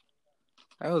up.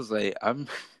 I was like,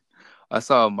 I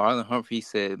saw Marlon Humphrey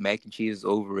said mac and cheese is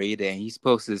overrated, and he's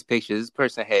posted this picture. This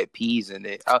person had peas in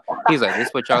it. He's like, "This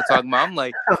what y'all talking about?" I'm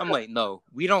like, no,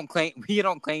 we don't claim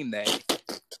that.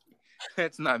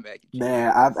 That's not mac and cheese.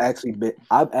 Man, I've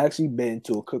actually been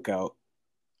to a cookout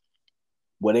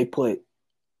where they put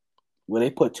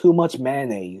too much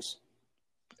mayonnaise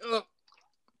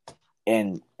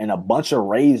and a bunch of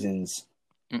raisins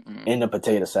in the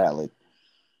potato salad.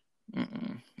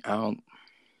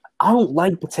 I don't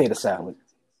like potato salad.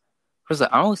 First,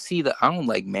 I don't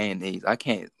like mayonnaise. I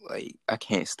can't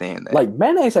stand that. Like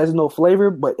mayonnaise has no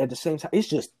flavor, but at the same time, it's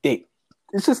just thick.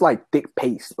 It's just like thick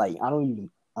paste. Like I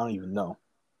don't even know.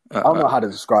 I don't know how to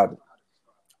describe it.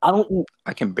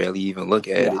 I can barely even look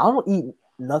at it. I don't eat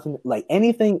nothing like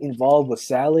anything involved with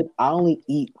salad. I only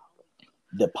eat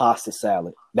the pasta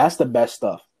salad. That's the best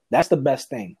stuff. That's the best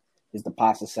thing is the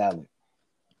pasta salad.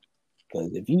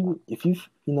 Because if you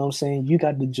know what I'm saying, you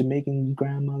got the Jamaican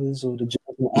grandmothers or the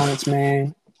Jamaican aunts,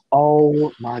 man.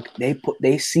 Oh my,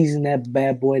 they season that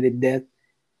bad boy to death.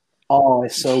 Oh,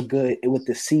 it's so good. With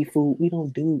the seafood, we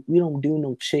don't do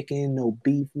no chicken, no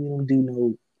beef, we don't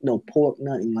do no pork,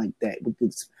 nothing like that.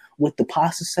 With the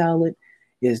pasta salad,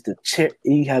 is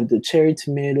you have the cherry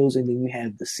tomatoes and then you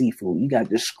have the seafood. You got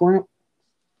the shrimp,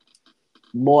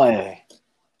 boy,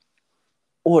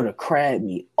 or the crab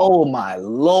meat. Oh my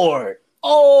Lord.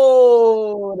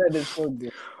 Oh, that is so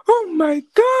good. Oh my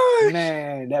gosh.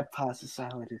 Man, that pasta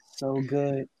salad is so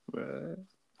good. Bruh.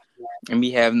 And be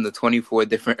having the 24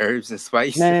 different herbs and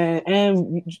spices. Man,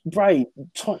 and right,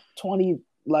 20,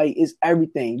 like, it's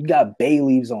everything. You got bay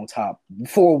leaves on top.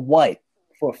 For what?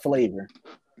 For flavor.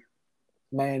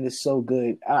 Man, it's so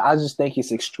good. I just think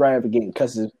it's extravagant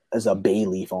because there's a bay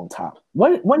leaf on top.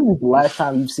 When was the last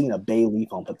time you've seen a bay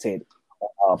leaf on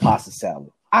pasta salad?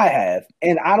 I have,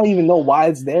 and I don't even know why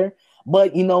it's there.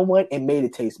 But you know what? It made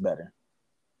it taste better.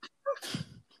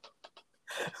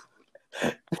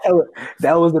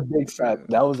 That was a big side.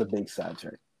 That was a big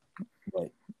sidetrack.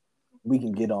 But we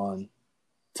can get on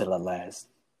to the last.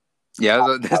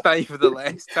 Yeah, that's not even the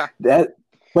last time. But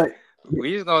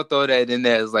we're just gonna throw that in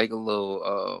there as like a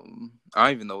little. I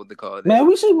don't even know what to call it. Man,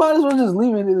 we should might as well just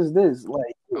leave it as this.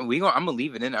 Like I'm gonna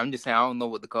leave it in. I'm just saying I don't know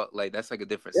what to call. Like that's like a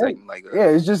different segment. Like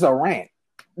it's just a rant.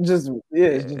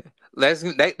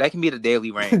 That can be the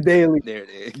daily rant. Daily, there it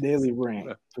is. Daily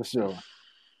rant for sure.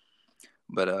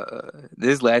 But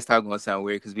this last topic gonna sound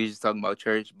weird because we just talking about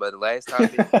church. But the last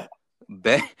topic,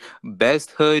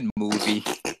 best hood movie.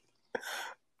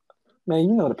 Man,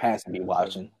 you know the pastor be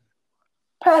watching.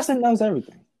 Pastor knows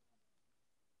everything.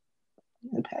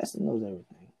 The pastor knows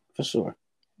everything for sure.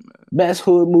 Best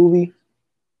hood movie.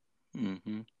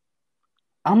 Mm-hmm.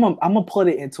 I'm gonna put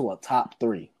it into a top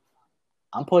 3.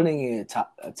 I'm putting it in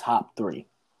a top 3.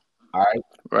 All right.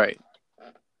 Right.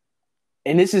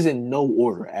 And this is in no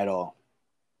order at all.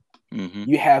 Mm-hmm.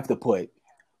 You have to put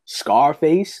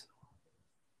Scarface,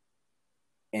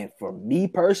 and for me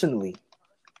personally,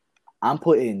 I'm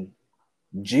putting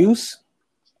Juice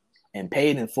and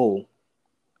Paid in Full.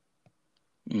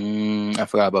 I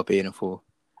forgot about Paid in Full.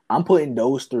 I'm putting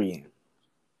those 3 in.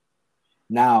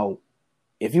 Now,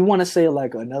 if you want to say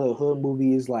like another hood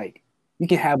movie is like, you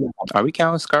can have. Are we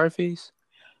counting Scarface?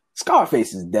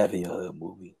 Scarface is definitely a hood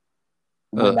movie.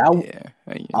 Yeah.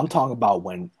 I'm talking about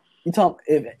when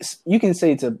if you can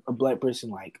say to a black person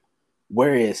like,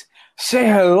 "Where is say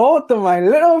hello to my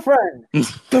little friend?"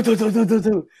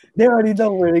 They already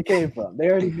know where they came from.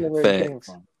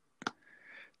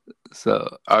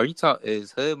 So, are you talking?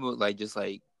 Is hood like just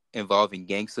like involving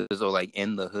gangsters or like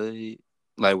in the hood,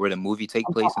 like where the movie take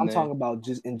place? I'm talking about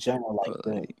just in general,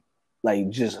 like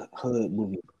just hood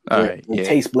movie. All right, it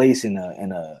takes place in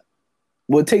a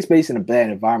it takes place in a bad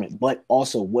environment, but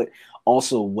also what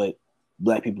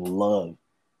black people love.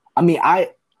 I mean,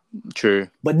 true,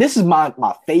 but this is my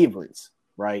favorites,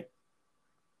 right?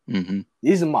 Mm-hmm.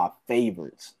 These are my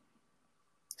favorites,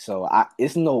 so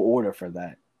it's no order for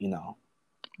that, you know.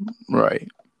 Right.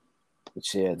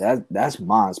 But yeah, that's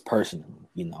mine's personal,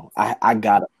 you know. I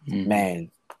got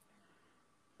man.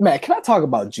 Can I talk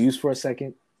about Juice for a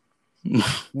second?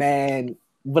 Man,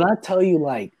 when I tell you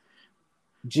like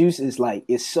Juice is like,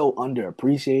 it's so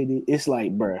underappreciated. It's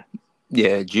like, bruh.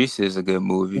 Yeah, Juice is a good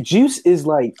movie. Juice is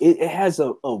like, it has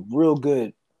a real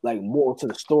good like moral to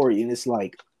the story, and it's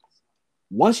like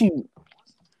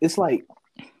it's like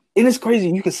And it's crazy.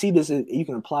 You can see this. You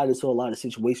can apply this to a lot of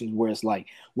situations where it's like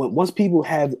once people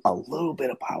have a little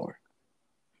bit of power,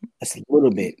 it's a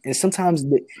little bit, and sometimes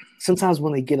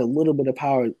when they get a little bit of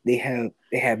power, they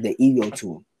have the ego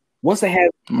to them. Once they have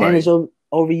advantage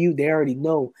over you, they already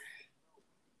know.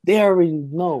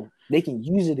 They can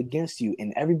use it against you,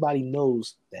 and everybody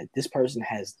knows that this person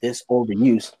has this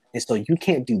overuse, and so you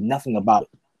can't do nothing about it.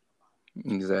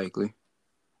 Exactly.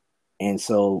 And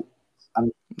so,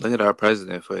 look at our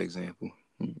president, for example,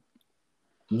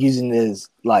 using this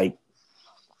like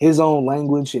his own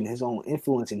language and his own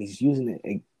influence, and he's using it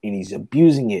and he's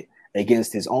abusing it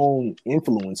against his own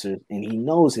influencers, and he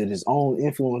knows that his own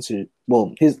influencers,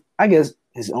 his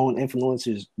own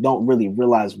influencers don't really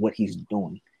realize what he's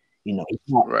doing. You know, he's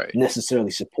not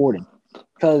necessarily supporting,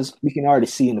 because we can already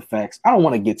see in the facts. I don't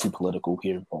want to get too political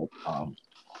here, but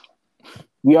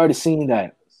we already seen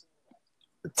that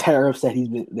the tariffs that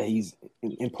he's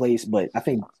in place, but I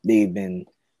think he's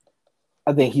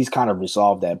kind of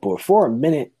resolved that. But for a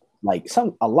minute, like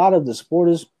a lot of the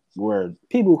supporters were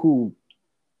people who,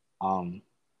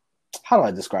 how do I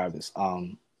describe this?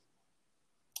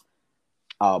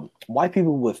 White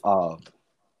people with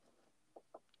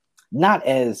not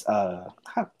as I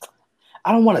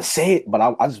don't want to say it, but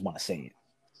I just want to say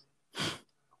it.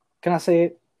 Can I say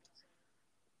it?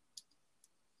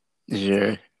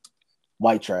 Sure.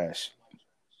 White trash.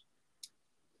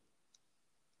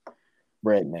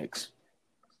 Rednecks.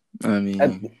 I mean,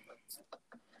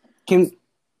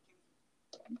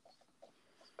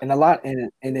 and a lot,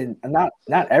 and then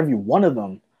not every one of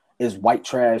them is white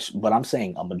trash, but I'm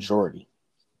saying a majority.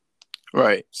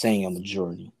 Right. Saying a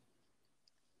majority.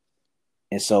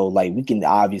 And so, like, we can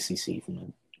obviously see from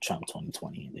the Trump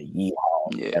 2020 and the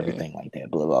yeehaw, everything like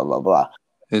that, blah, blah, blah, blah.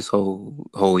 This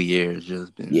whole year has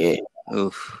just been... Yeah.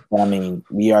 Oof. I mean,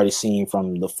 we already seen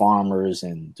from the farmers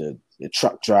and the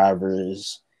truck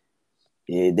drivers,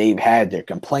 they've had their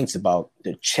complaints about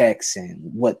the checks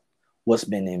and what's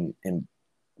been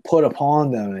put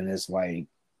upon them. And it's like,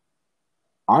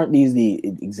 aren't these the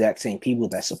exact same people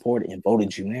that supported and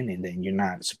voted you in, and then you're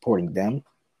not supporting them?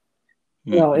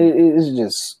 You know, it's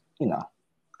just, you know,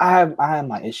 I have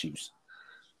my issues.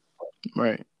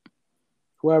 Right.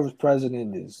 Whoever's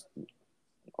president is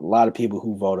a lot of people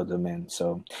who voted them in.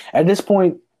 So at this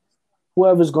point,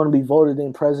 whoever's going to be voted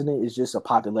in president is just a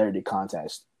popularity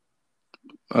contest.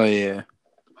 Oh yeah.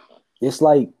 It's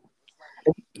like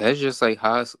that's just like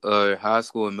high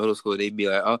school and middle school. They'd be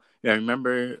like, "Oh, yeah,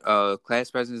 remember, class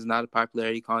president is not a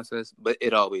popularity contest, but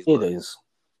it always was." It is.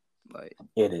 Like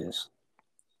it is.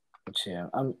 But yeah,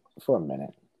 for a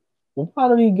minute. Well, how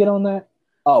did we get on that?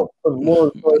 Oh,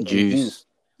 more juice.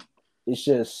 It's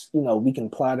just, you know, we can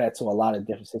apply that to a lot of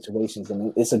different situations,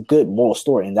 and it's a good moral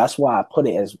story, and that's why I put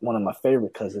it as one of my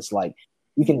favorite, because it's like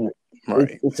you can.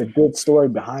 Right. It's a good story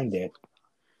behind it,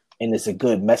 and it's a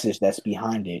good message that's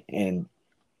behind it, and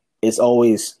it's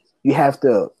always, you have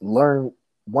to learn,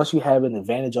 once you have an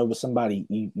advantage over somebody,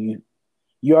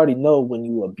 you already know when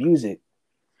you abuse it,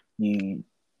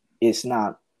 it's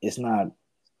not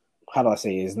how do I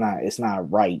say it? It's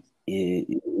not right.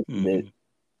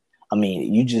 I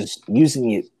mean, you just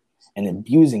using it and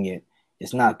abusing it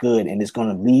is not good, and it's going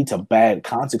to lead to bad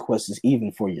consequences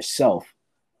even for yourself.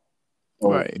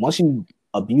 So right. Once you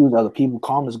abuse other people,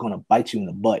 karma is going to bite you in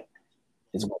the butt.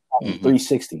 It's going to come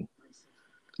 360.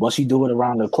 Once you do it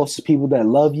around the closest people that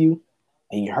love you,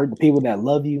 and you hurt the people that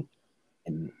love you,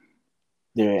 and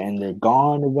they're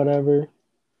gone or whatever,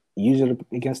 use it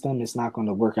against them, it's not going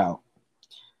to work out.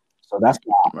 So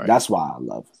that's why I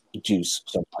love Juice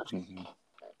so much.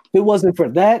 If it wasn't for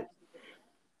that,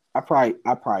 I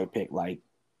probably pick like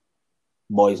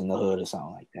Boys in the Hood or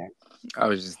something like that. I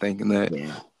was just thinking that.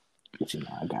 Yeah, but you know,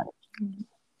 I got it.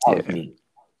 That was me.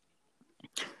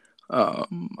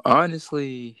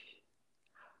 Honestly,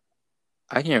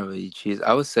 I can't really choose.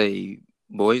 I would say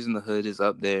Boys in the Hood is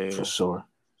up there for sure,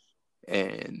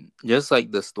 and just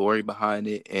like the story behind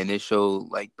it, and it showed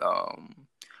like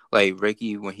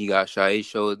Ricky when he got shot, it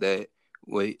showed that.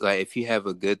 Like if you have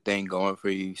a good thing going for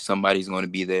you, somebody's going to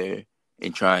be there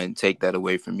and try and take that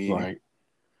away from you. Right.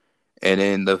 And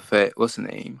then what's the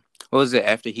name? What was it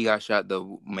after he got shot? I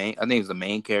think it was the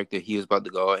main character. He was about to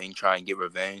go out and try and get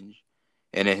revenge,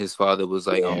 and then his father was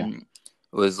like,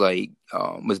 was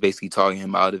basically talking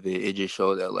him out of it. It just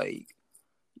showed that like,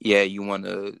 yeah,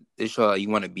 it showed like you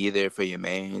want to be there for your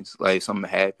mans, like if something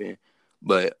happened,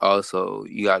 but also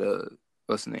you gotta,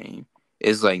 what's the name?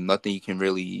 It's like nothing you can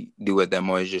really do at that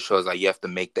moment. It just shows like you have to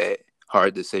make that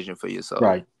hard decision for yourself.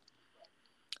 Right.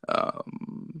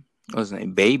 What's his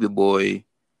name? Baby Boy.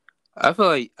 I feel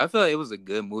like it was a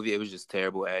good movie. It was just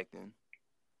terrible acting.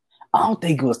 I don't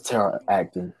think it was terror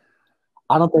acting.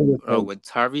 I don't think it was. When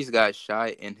Tyrese got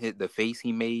shot and hit the face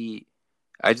he made,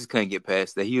 I just couldn't get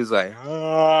past that. He was like,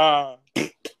 ah.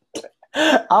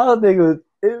 I don't think it was.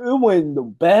 It wasn't the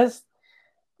best.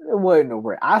 It wasn't the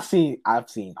worst. I've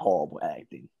seen horrible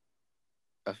acting.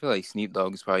 I feel like Snoop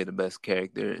Dogg is probably the best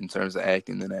character in terms of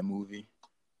acting in that movie.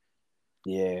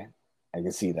 Yeah, I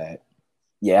can see that.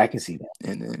 Yeah, I can see that.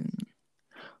 And then,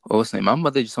 what was his name? My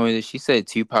mother just told me that she said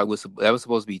Tupac was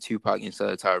supposed to be Tupac instead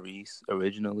of Tyrese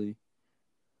originally.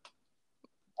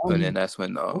 And then that's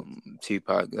when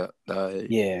Tupac died.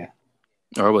 Yeah.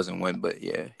 Or it wasn't when, but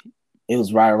yeah. It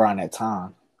was right around that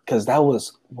time. Because that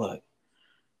was what?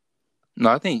 No,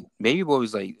 I think Baby Boy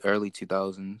was like early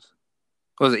 2000s.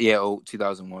 Was it? Yeah,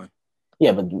 2001.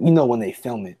 Yeah, but you know when they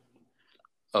film it.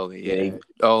 Oh, yeah.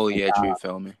 True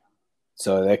filming.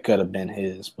 So that could have been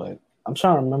his, but I'm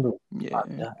trying to remember.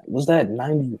 Yeah. Was that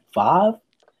 95?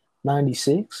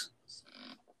 96?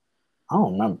 I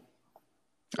don't remember.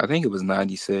 I think it was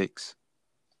 96.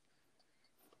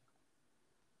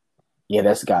 Yeah,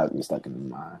 that's got to be stuck in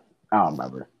my mind. I don't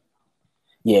remember.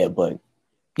 Yeah, but.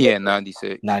 Yeah,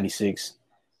 96. 96.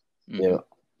 Mm-hmm. Yeah.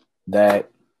 That.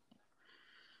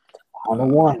 On the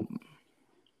one.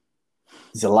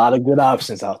 There's a lot of good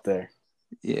options out there.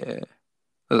 Yeah.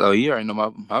 Oh, you already know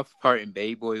my part in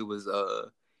Baby Boy was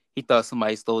he thought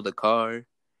somebody stole the car,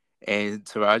 and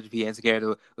Taraji P. Henson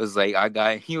character was like,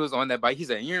 he was on that bike. He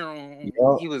said, yep.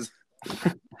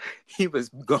 he was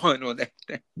going on that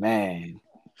thing. Man.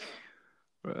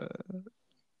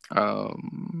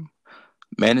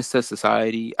 Menace to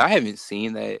Society. I haven't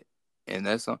seen that, and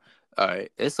that's all right.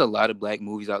 It's a lot of black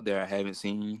movies out there I haven't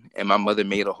seen, and my mother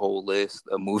made a whole list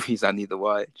of movies I need to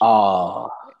watch. Oh.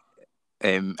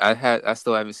 And I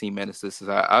still haven't seen Menace to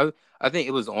Society. I think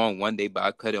it was on one day, but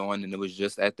I cut it on and it was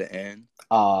just at the end.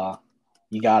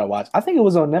 You gotta watch. I think it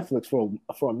was on Netflix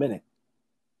for a minute.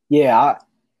 Yeah,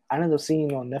 I ended up seeing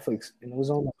it on Netflix and it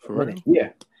was on for a minute. Yeah,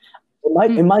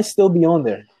 it might still be on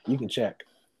there. You can check.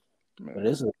 But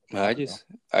I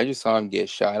just saw him get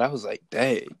shot. I was like,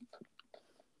 dang.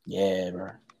 Yeah,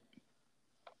 bro.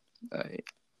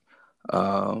 Like,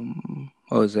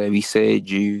 what was that? We said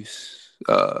Juice.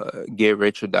 Get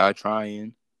Rich or Die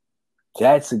Trying.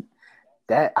 I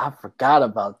forgot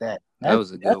about that. That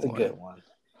was a good one. That's a good one.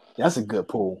 That's a good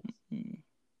pull.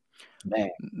 Man.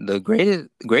 The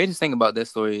greatest thing about that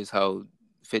story is how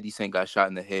 50 Cent got shot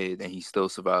in the head and he still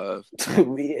survived.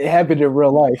 It happened in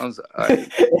real life.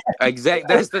 Exactly.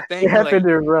 That's the thing. It happened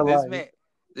in real life.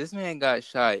 This man got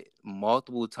shot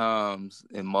multiple times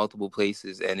in multiple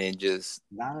places, and then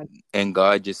and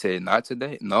God just said, "Not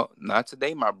today. No, not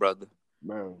today, my brother."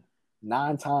 Bro,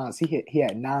 9 times he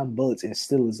had 9 bullets and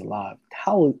still is alive.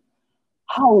 How is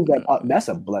that? That's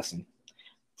a blessing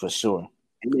for sure.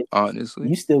 Honestly,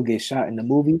 you still get shot in the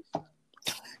movie.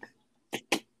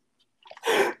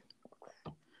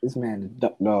 This man,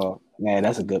 no, man, that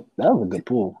was a good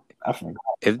pull. I forgot.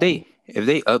 If they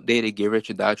updated Get Rich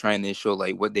or Die Trying to show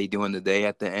like what they doing today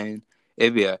at the end,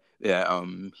 it'd be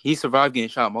he survived getting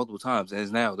shot multiple times and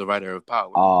is now the writer of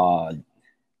Power.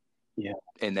 Yeah.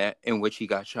 In which he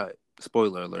got shot.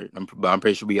 Spoiler alert. But I'm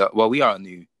pretty sure we all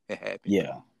knew it happened.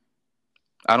 Yeah.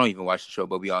 I don't even watch the show,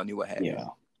 but we all knew what happened. Yeah.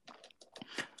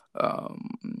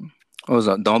 What was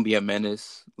that? Don't Be a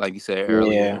Menace, like you said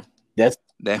earlier. Yeah.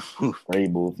 That great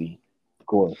movie. Of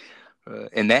course.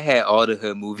 And that had all the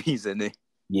hood movies in it.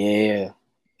 Yeah.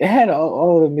 It had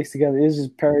all of them mixed together. It was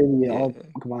just parody and all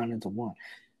combined into one.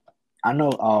 I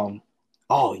know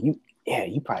you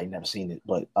probably never seen it,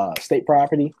 but State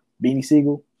Property, Beanie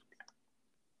Siegel.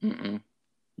 Mm-mm.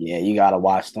 Yeah, you gotta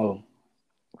watch them.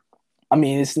 I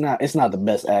mean, it's not the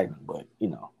best acting, but you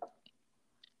know,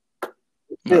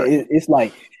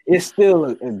 it's still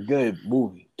a good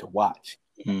movie to watch.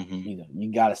 Mm-hmm. You know,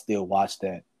 you gotta still watch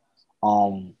that.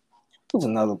 What's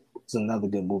another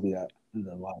good movie that I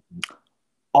ended up watching?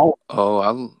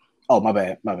 My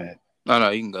bad. No,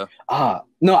 you can go.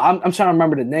 No, I'm trying to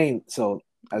remember the name, so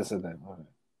I said that.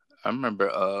 I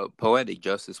remember Poetic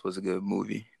Justice was a good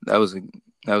movie. That was a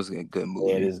good movie.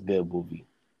 Yeah, it is a good movie.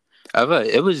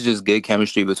 It was just good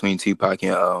chemistry between Tupac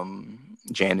and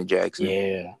Janet Jackson.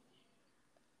 Yeah.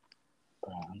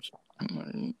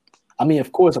 I mean,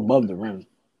 of course, Above the Rim.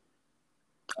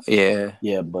 Yeah.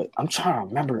 Yeah, but I'm trying to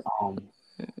remember.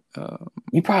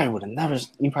 You probably would have never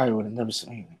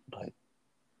seen it, but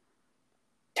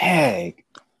tag.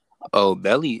 Oh,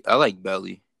 Belly. I like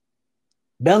Belly.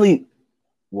 Belly.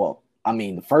 Well, I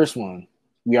mean, the first one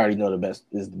we already know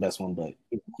is the best one, but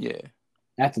yeah.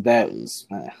 After that was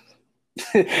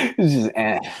it's just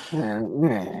and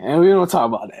we don't talk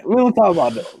about that. We don't talk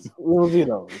about those. We don't do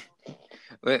those.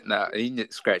 But nah, you need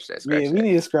to scratch that. We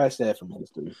need to scratch that from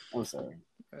history. I'm sorry,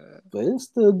 but it's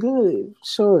still good.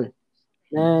 Sure,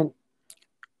 man.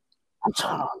 I'm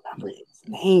trying to remember his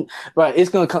name. Right,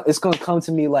 it's gonna come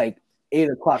to me like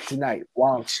 8:00 tonight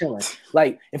while I'm chilling.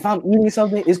 Like if I'm eating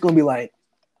something, it's gonna be like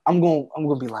I'm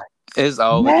gonna be like. It's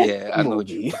always I know what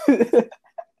you.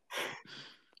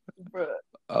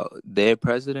 Dead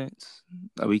Presidents.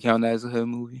 Are we count that as a hood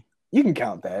movie? You can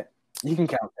count that.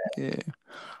 Yeah,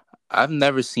 I've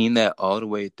never seen that all the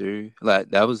way through. Like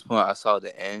that was the point I saw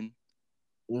the end,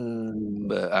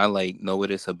 but I know what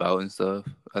it's about and stuff.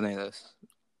 I think that's.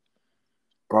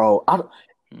 Bro,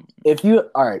 if you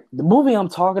all right, the movie I'm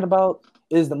talking about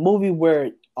is the movie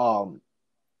where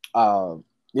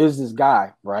there's this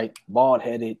guy, right, bald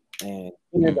headed, and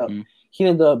he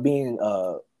ended up being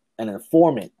an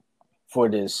informant for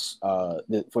this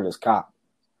cop,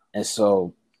 and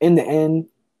so in the end,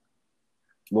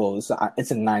 well, it's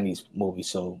a 90s movie,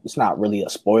 so it's not really a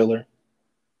spoiler.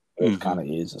 It kind of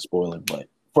is a spoiler, but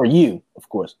for you, of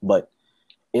course. But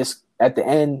it's at the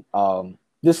end.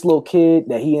 This little kid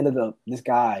that this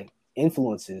guy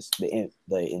influences the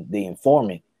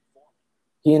informant.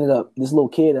 This little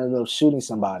kid ended up shooting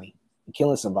somebody,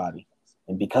 killing somebody,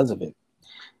 and because of it.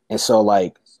 And so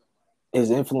his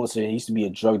influencer, he used to be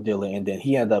a drug dealer, and then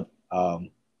he ended up,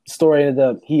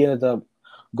 he ended up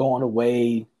going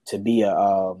away to be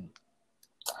I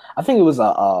think it was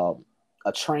a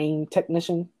train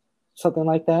technician, something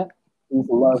like that.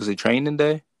 Was it Training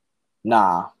Day?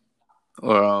 Nah.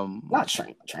 Or not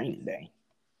Training Day.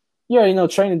 You already know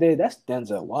Training Day. That's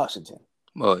Denzel Washington.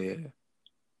 Oh yeah.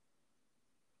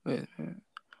 The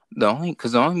only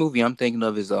movie I'm thinking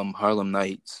of is Harlem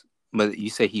Nights. But you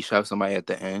say he shot somebody at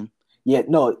the end. Yeah,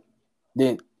 no.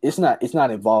 Then it's not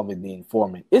involving the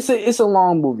informant. It's a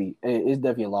long movie. It's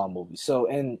definitely a long movie. So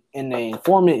and the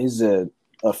informant is a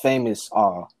famous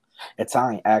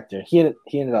Italian actor. He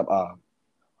ended up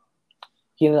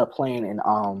playing in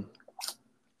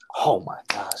oh my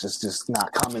gosh, it's just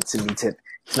not coming to me.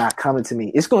 It's not coming to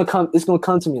me. It's gonna come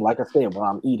to me, like I said, when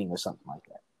I'm eating or something like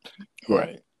that. Yeah.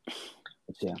 Right.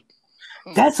 Yeah.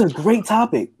 That's a great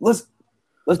topic. Let's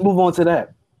move on to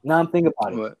that. Now I'm thinking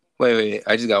about it. Wait.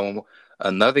 I just got one more.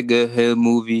 Another good hood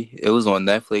movie. It was on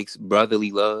Netflix.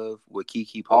 Brotherly Love with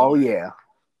Keke Palmer. Oh yeah.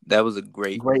 That was a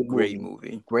great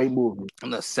movie. Great movie.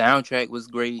 And the soundtrack was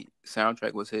great.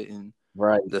 Soundtrack was hitting.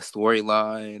 Right. The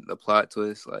storyline, the plot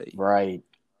twist, right.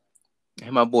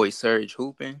 And my boy Serge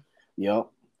hooping. Yep.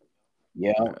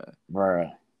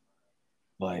 Bruh.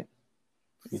 But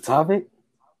the topic?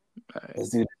 Right. Let's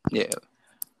do that. Yeah.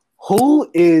 Who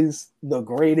is the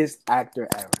greatest actor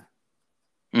ever?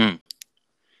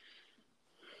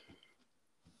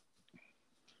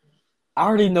 I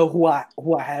already know who I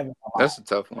have in my mind. That's a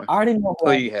tough one. I already know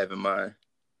who you have in mind.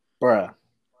 Bruh.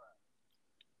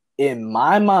 In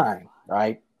my mind,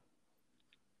 right?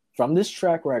 From this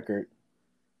track record,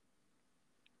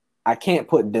 I can't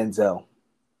put Denzel.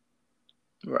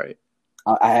 Right.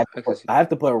 I have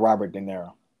to put Robert De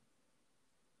Niro.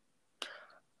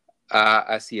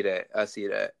 I see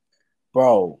that.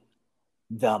 Bro,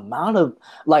 the amount of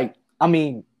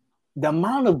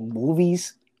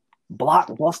movies,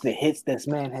 blockbuster hits this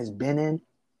man has been in,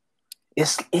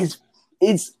 it's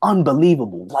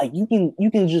unbelievable. Like you can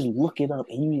just look it up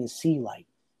and you can see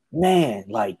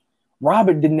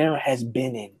Robert De Niro has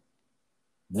been in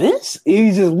this.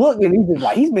 He's just looking. He's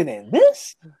just he's been in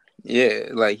this.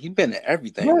 Yeah, he's been in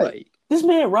everything. Right. This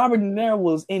man, Robert De Niro,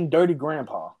 was in Dirty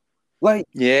Grandpa.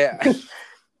 Yeah,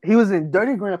 he was in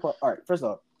Dirty Grandpa. All right, first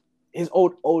off, his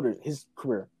his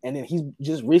career, and then he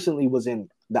just recently was in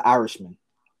The Irishman,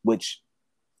 which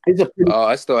is a pretty.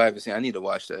 I still haven't seen. I need to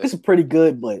watch that. It's pretty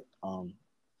good, but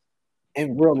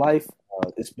in real life,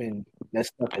 that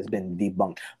stuff has been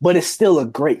debunked. But it's still a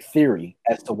great theory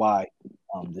as to why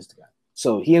this guy.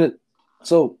 So The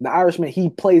Irishman, he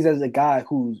plays as a guy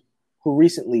who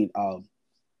recently,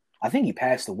 I think he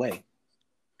passed away.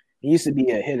 He used to be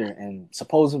a hitter and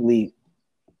supposedly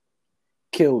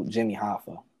killed Jimmy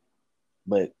Hoffa.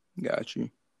 But got you.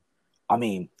 I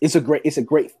mean, it's a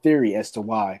great theory as to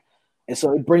why, and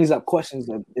so it brings up questions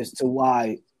as to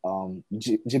why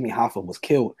Jimmy Hoffa was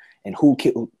killed and who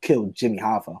killed Jimmy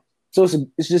Hoffa. So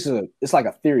it's like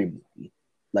a theory movie,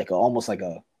 almost like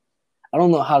a I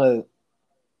don't know how to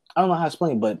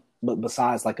explain, but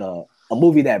besides a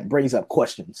movie that brings up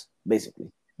questions,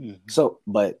 basically. Mm-hmm. So,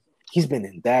 but he's been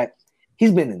in that.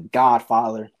 He's been in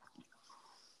Godfather.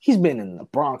 He's been in The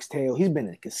Bronx Tale. He's been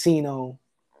in Casino.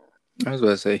 I was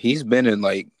about to say he's been in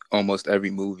almost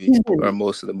every movie or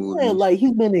most of the movies. Yeah,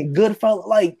 he's been in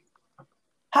Goodfellas.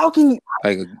 How can you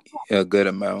a good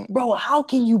amount, bro? How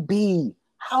can you be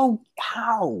How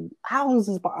is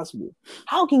this possible?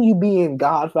 How can you be in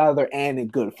Godfather and in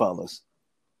Goodfellas?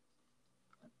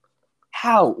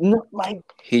 How? No, like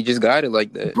he just got it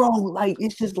like that, bro. Like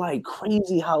it's just like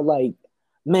crazy how like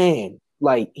man,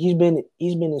 like he's been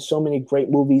in so many great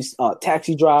movies.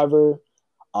 Taxi Driver.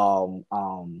 Um,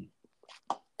 um,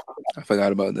 I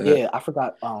forgot about that. yeah, I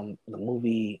forgot the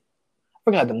movie. I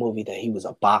forgot the movie that he was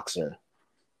a boxer.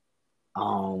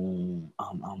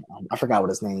 I forgot what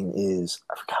his name is.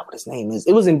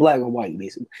 It was in black and white,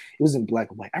 basically. It was in black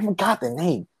and white. I forgot the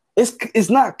name. It's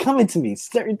not coming to me.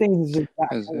 Certain things is just not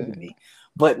coming to me.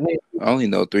 But man, I only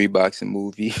know 3 boxing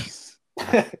movies.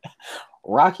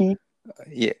 Rocky,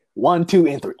 yeah, 1, 2,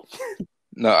 and 3.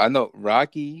 No, I know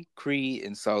Rocky, Creed,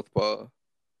 and Southpaw.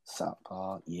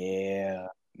 Southpaw, yeah.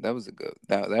 That was a good.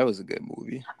 That was a good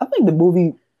movie. I think the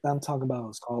movie I'm talking about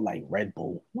is called like Red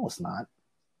Bull. No, it's not.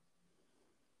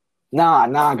 Now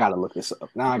I gotta look this up.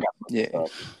 Now I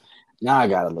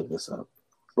gotta look this up.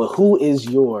 But who is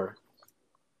your?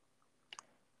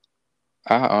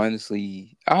 I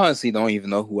honestly don't even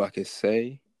know who I could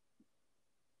say.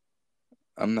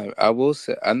 I'm not. I will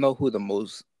say I know who the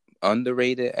most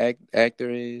underrated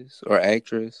actor is or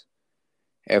actress,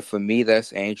 and for me,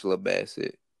 that's Angela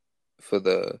Bassett. For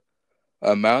the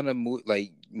amount of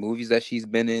movies that she's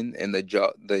been in, and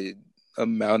the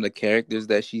amount of characters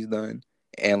that she's done,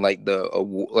 and like the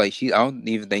award, like I don't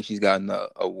even think she's gotten an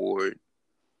award.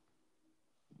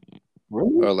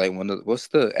 Really? Or like what's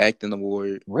the acting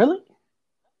award? Really?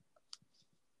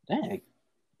 Dang.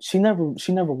 She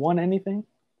never won anything?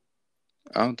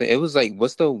 I don't think it was like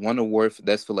what's the one award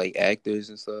that's for like actors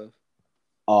and stuff?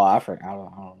 Oh, I forgot. I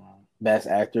don't know. Best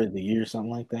actor of the year,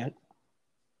 something like that.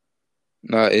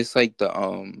 No, it's like the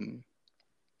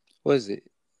what is it?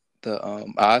 The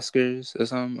Oscars or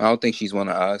something. I don't think she's won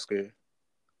an Oscar.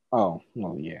 Oh,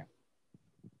 no, yeah.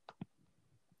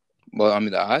 Well, I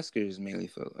mean the Oscars mainly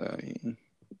for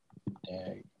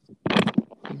Dang.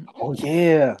 Oh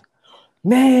yeah.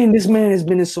 Man, this man has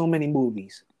been in so many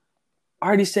movies. I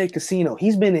already said Casino.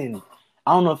 He's been in.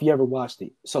 I don't know if you ever watched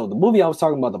it. So the movie I was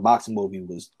talking about, the boxing movie,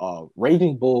 was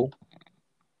Raging Bull.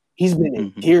 He's been in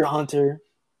Deer Hunter.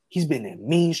 He's been in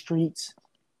Mean Streets.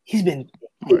 He's been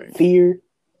in Fear.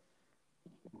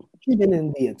 He's been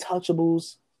in The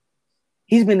Untouchables.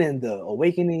 He's been in The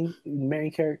Awakening, the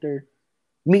main character.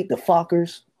 Meet the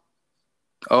Fockers.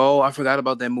 Oh, I forgot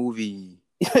about that movie.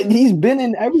 He's been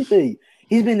in everything.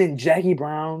 He's been in Jackie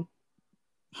Brown.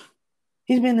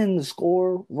 He's been in The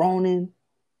Score, Ronin.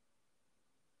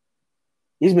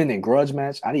 He's been in Grudge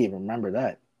Match. I didn't even remember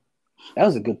that. That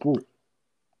was a good pool.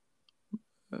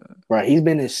 Right. He's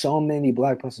been in so many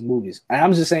Black Panther movies. And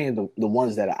I'm just saying the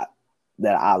ones that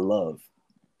I love.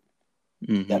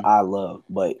 That I love.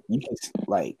 But you can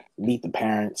like Meet the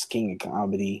Parents, King of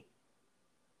Comedy,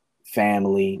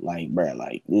 Family, like bro,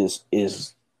 like this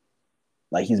is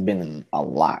like he's been in a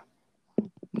lot.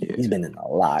 Yeah. He's been in a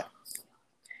lot.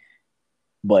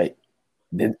 But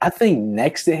I think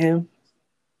next to him,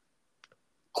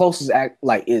 closest act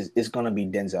like is gonna be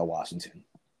Denzel Washington.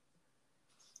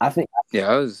 I think.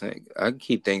 Yeah, I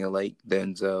keep thinking like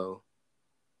Denzel,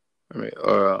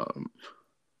 or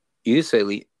you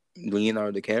say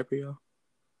Leonardo DiCaprio.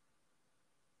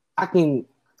 I can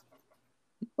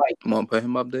like. You want to put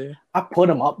him up there? I put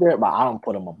him up there, but I don't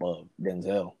put him above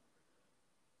Denzel.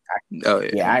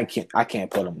 I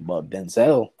can't put him above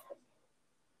Denzel.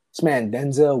 This man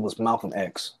Denzel was Malcolm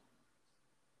X.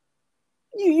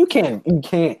 You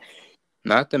can't.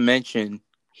 Not to mention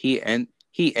he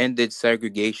ended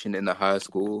segregation in the high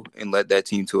school and led that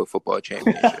team to a football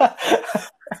championship.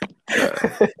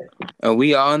 And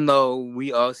we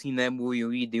all seen that movie.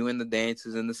 We doing the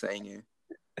dances and the singing.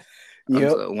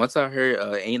 Yep. Once I heard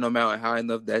 "Ain't No Mountain High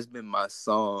Enough," that's been my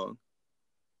song.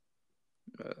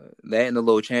 That and the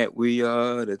little chant, "We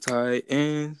are the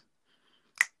Titans."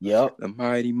 Yep. The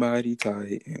mighty, mighty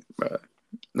Titans.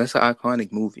 That's an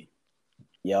iconic movie.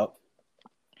 Yep.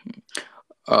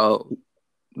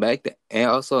 Back then, and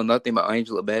also nothing about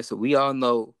Angela Bassett. We all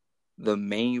know the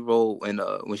main role in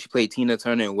when she played Tina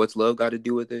Turner in "What's Love Got to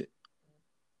Do with It."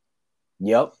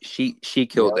 Yep. She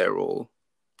killed that role.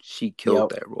 She killed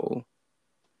that role.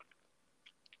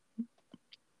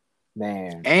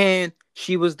 Man. And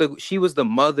she was the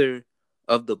mother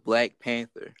of the Black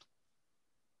Panther.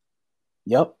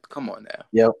 Yep. Come on now.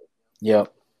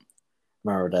 Yep.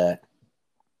 Remember that.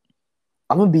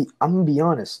 I'm gonna be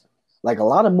honest. Like a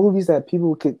lot of movies that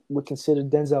people would consider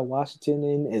Denzel Washington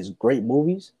in as great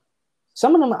movies.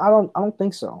 Some of them I don't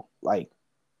think so. Like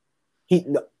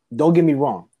don't get me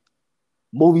wrong.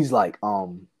 Movies like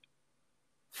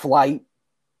Flight,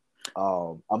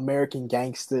 American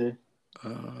Gangster.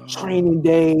 Training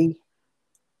Day,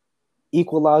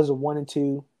 Equalizer 1 and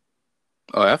 2.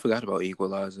 Oh, I forgot about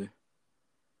Equalizer.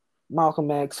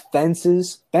 Malcolm X,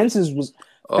 Fences. Fences was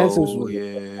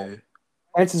yeah.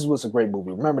 Fences was a great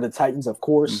movie. Remember the Titans, of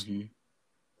course. Mm-hmm.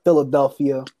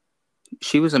 Philadelphia.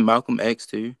 She was in Malcolm X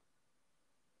too.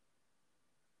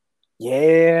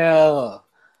 Yeah.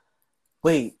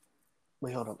 Wait,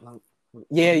 hold up.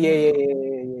 Yeah.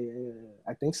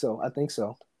 I think so.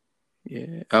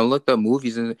 Yeah, I looked up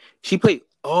movies and she played.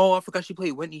 Oh, I forgot she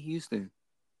played Whitney Houston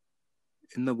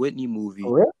in the Whitney movie.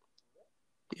 For real?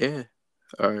 Yeah.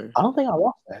 I don't think I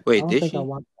watched that. Wait, did she?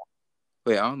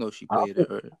 Wait, I don't know if she played it.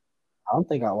 I don't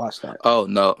think I watched that. Oh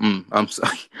no, I'm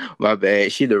sorry, my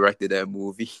bad. She directed that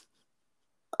movie.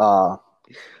 My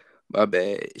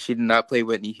bad. She did not play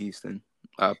Whitney Houston.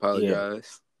 I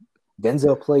apologize. Yeah.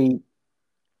 Denzel played.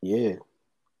 Yeah.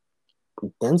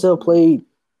 Denzel played.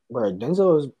 Bro,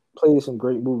 Denzel has played some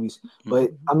great movies,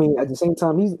 but I mean, at the same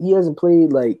time, he hasn't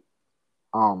played like,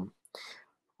 what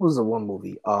was the one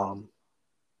movie?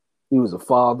 He was a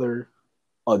father.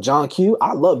 John Q.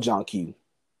 I love John Q.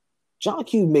 John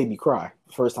Q made me cry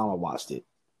the first time I watched it.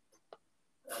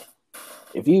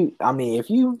 If you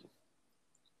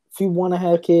want to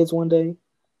have kids one day,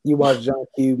 you watch John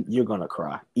Q, you're gonna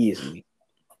cry easily.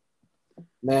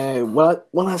 Man,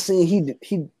 when I seen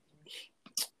he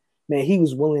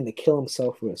was willing to kill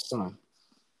himself for his son,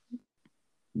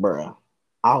 bruh.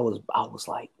 I was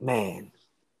like, man,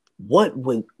 what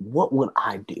would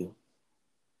I do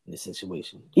in this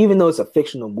situation? Even though it's a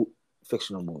fictional movie,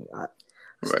 I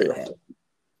still have it.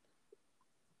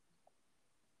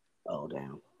 Oh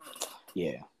damn,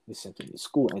 yeah. They sent the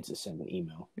school to send an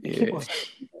email. Yeah.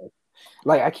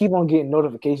 Like I keep on getting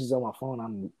notifications on my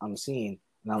phone. I'm seeing,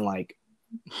 and I'm like,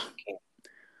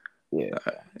 yeah.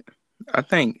 I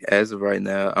think as of right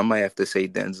now, I might have to say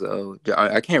Denzel.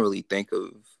 I can't really think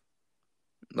of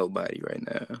nobody right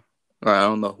now. Like, I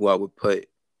don't know who I would put.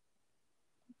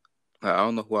 I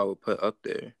don't know who I would put up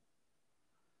there.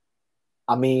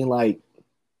 I mean,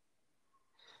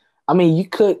 you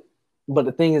could, but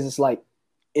the thing is, it's like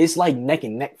neck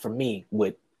and neck for me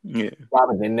with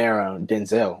Robert De Niro and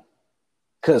Denzel.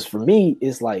 Because for me,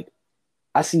 it's like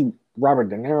I see Robert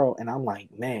De Niro and I'm like,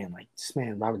 man, like this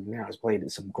man, Robert De Niro has played in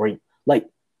some great, like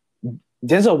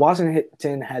Denzel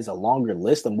Washington has a longer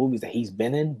list of movies that he's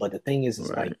been in, but the thing is,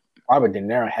 like Robert De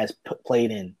Niro has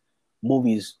played in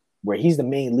movies where he's the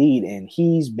main lead, and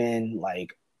he's been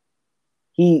like,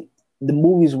 the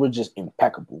movies were just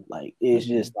impeccable. Like it's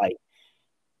just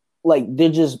like they're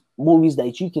just movies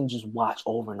that you can just watch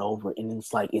over and over, and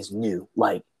it's like it's new.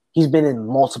 Like he's been in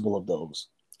multiple of those.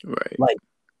 Right.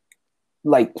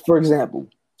 Like for example,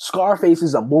 Scarface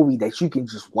is a movie that you can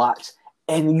just watch,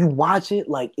 and you watch it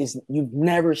like you've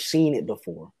never seen it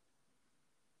before.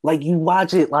 Like you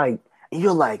watch it like, and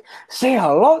you're like, say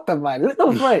hello to my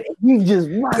little friend. You just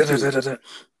watch it.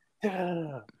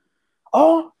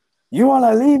 Oh, you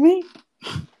wanna leave me?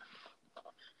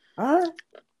 Huh?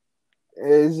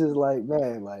 It's just like,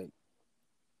 man, like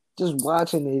just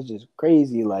watching it is just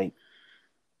crazy. Like,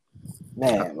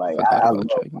 man, like I love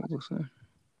it.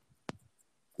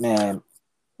 Man.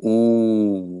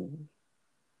 Ooh.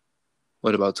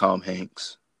 What about Tom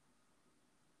Hanks?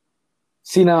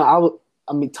 See now,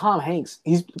 Tom Hanks,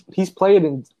 he's played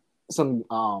in some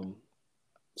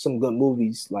good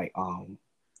movies, like of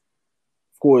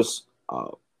course,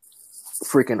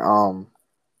 freaking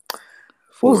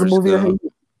what was the movie that he?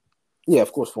 Yeah,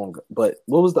 of course, Forrest Gump. But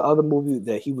what was the other movie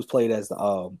that he was played as the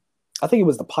I think it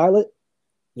was the pilot.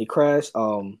 He crashed.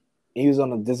 He was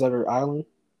on a deserted island.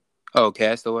 Oh,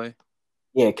 Castaway.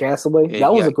 Yeah, Castaway. Yeah,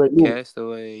 that was a great movie.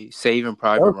 Castaway, Saving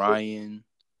Private Ryan.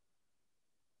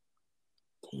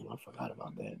 Damn, I forgot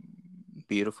about that.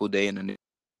 Beautiful Day in the.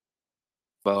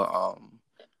 But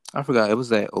I forgot, it was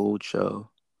that old show.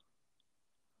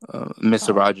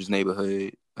 Mr. Rogers'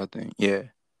 Neighborhood, I think. Yeah.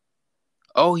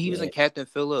 Oh, he was in Captain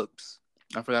Phillips.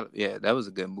 I forgot. Yeah, that was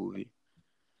a good movie.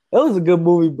 That was a good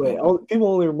movie, but people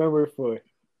only remember it for.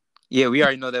 Yeah, we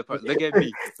already know that part. Look at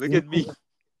me. Look at me.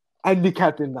 I'm the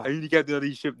captain now. I'm the captain of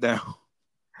the ship now.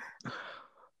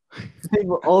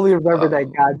 People only remember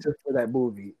that guy just for that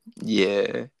movie.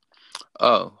 Yeah.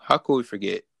 Oh, how could we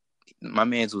forget? My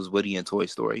man's was Woody in Toy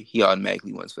Story. He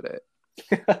automatically wins for that.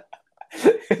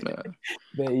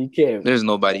 Man, you can't. There's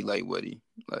nobody like Woody.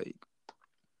 Like,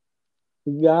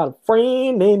 you got a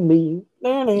friend in me.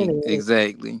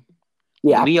 Exactly.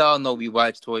 Yeah, we all know we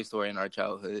watched Toy Story in our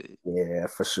childhood. Yeah,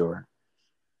 for sure.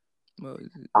 The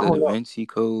Da Vinci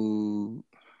Code.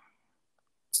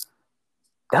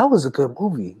 That was a good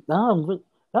movie. That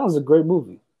was a great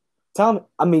movie. Tom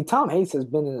Hanks has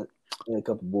been in in a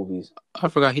couple movies. I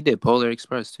forgot he did Polar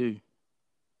Express too.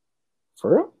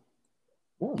 For real?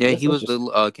 Yeah, he was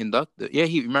the conductor. Yeah,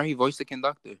 he voiced the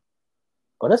conductor.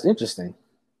 Oh, that's interesting.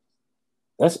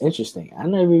 That's interesting. I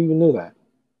never even knew that.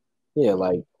 Yeah,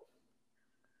 like,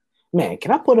 man, can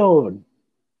I put over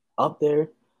up there?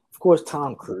 Of course,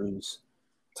 Tom Cruise.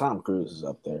 Tom Cruise is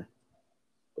up there.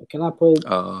 But can I put?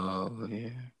 Oh yeah.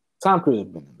 Tom Cruise has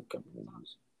been in a couple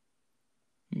movies.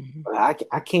 Mm-hmm. But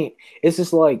I can't. It's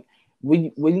just like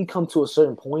when you come to a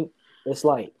certain point, it's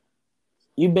like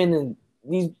you've been in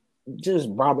these. Just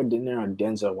Robert De Niro and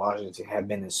Denzel Washington have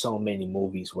been in so many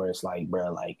movies where it's like,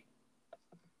 bro, like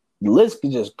the list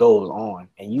just goes on,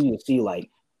 and you can see like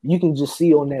you can just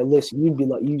see on that list. You'd be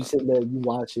like, you sit there, you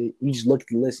watch it, you just look at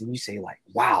the list, and you say like,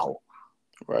 wow,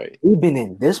 right? They've been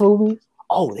in this movie.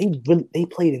 Oh, they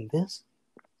played in this.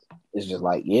 It's just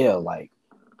like yeah, like.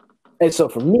 And so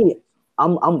for me,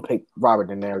 I'm gonna pick Robert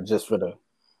De Niro just for the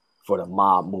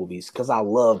mob movies because I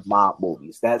love mob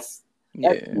movies. That's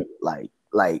like.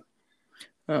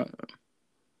 I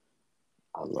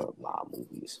love mob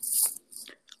movies.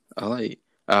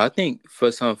 I think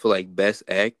for like best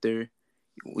actor,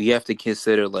 we have to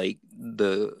consider like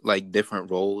the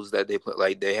different roles that they play.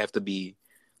 Like they have to be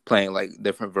playing like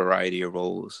different variety of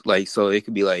roles. Like so it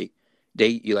could be like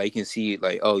you can see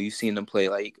like you've seen them play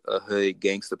like a hood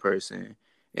gangster person,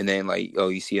 and then like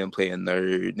you see them play a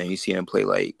nerd, then you see them play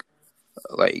like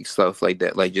stuff like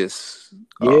that. Like just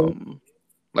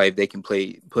like they can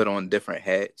put on different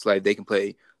hats. Like they can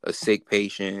play a sick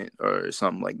patient or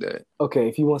something like that. Okay,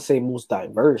 if you want to say most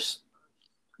diverse,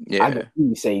 yeah, I could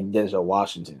really say Denzel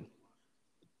Washington.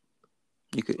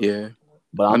 You could, yeah.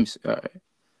 But all right.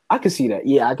 I could see that.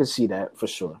 Yeah, I could see that for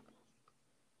sure.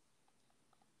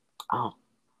 But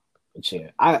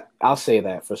yeah, I'll say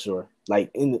that for sure. Like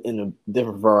in a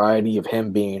different variety of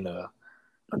him being a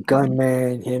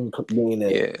gunman, him being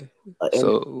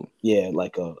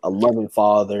like a loving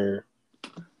father.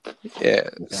 Yeah.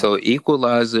 So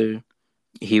Equalizer,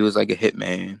 he was like a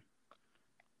hitman.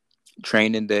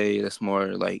 Training Day, that's more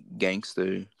like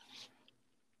gangster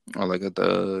or like a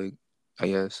thug, I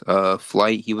guess.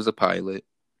 Flight, he was a pilot.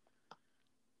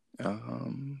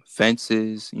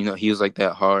 Fences, he was like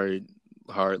that hard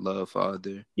love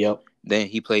father. Yep. Then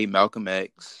he played Malcolm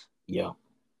X. Yeah.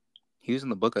 He was in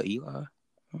the Book of Eli.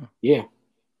 Huh. Yeah.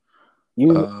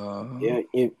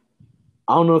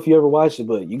 I don't know if you ever watched it,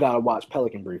 but you gotta watch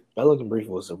Pelican Brief. Pelican Brief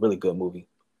was a really good movie.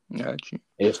 Got you.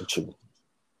 It's true.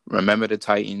 Remember the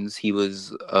Titans? He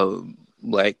was a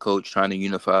black coach trying to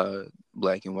unify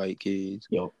black and white kids.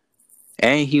 Yep.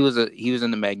 And he was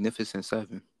in the Magnificent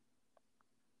Seven.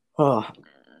 I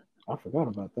forgot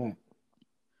about that.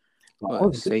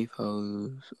 Safe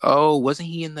House. Oh, wasn't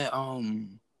he in that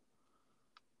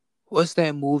what's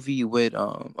that movie with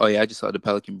oh yeah, I just saw the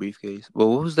Pelican Briefcase. But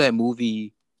what was that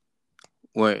movie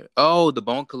where The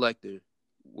Bone Collector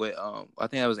with I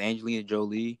think that was Angelina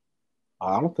Jolie.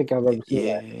 I don't think I've ever seen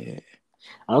that. Yeah.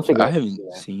 I don't think I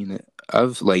haven't seen it.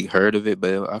 I've like heard of it,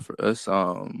 but for us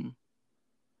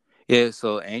yeah,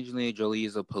 so Angelina Jolie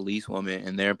is a policewoman,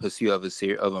 and they're in pursuit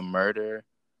of a murder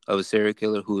of a serial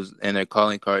killer and their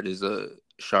calling card is a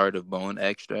shard of bone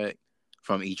extract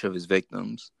from each of his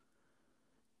victims.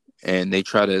 And they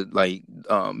try to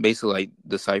basically like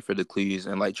decipher the clues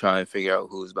and like try and figure out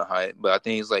who's behind it. But I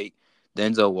think it's like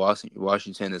Denzel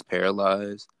Washington is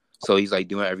paralyzed, so he's like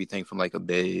doing everything from like a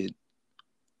bed.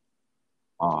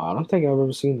 I don't think I've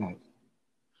ever seen that.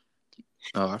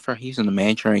 Oh, I forgot he's in the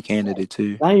Manchurian Candidate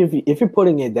too. Now, if you're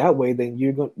putting it that way, then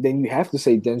you have to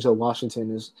say Denzel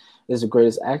Washington is the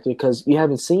greatest actor because you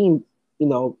haven't seen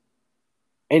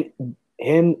and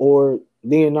him or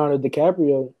Leonardo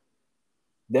DiCaprio,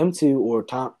 them two or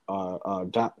Tom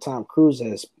Cruise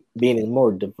as being in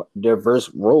more diverse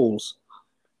roles.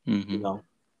 Mm-hmm.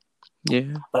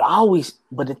 Yeah.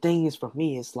 But the thing is for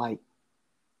me, it's like,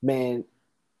 man.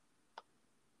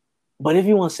 But if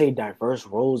you want to say diverse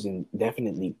roles and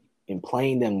definitely in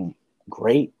playing them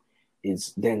great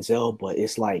is Denzel, but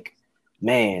it's like,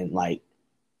 man, like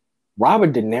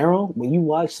Robert De Niro, when you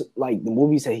watch like the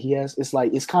movies that he has,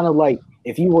 it's kind of like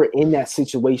if you were in that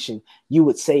situation, you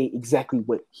would say exactly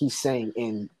what he's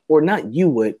saying or not you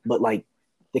would, but like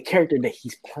the character that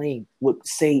he's playing would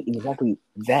say exactly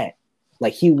that.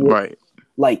 Like he would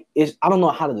like I don't know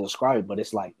how to describe it, but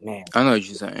it's like, man, I know what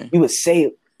you're saying. You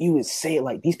would say it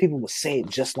like these people would say it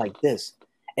just like this.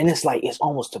 And it's like it's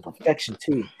almost to perfection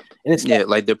too. And it's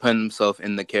like they're putting themselves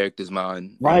in the character's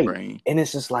mind and brain. And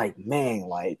it's just like, man,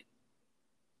 like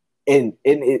and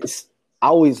it's I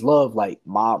always love like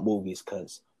mob movies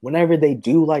because whenever they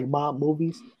do like mob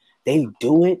movies, they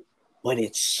do it but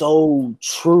it's so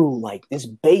true. Like it's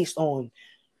based on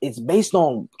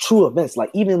true events. Like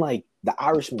even like The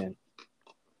Irishman,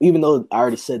 even though I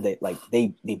already said that like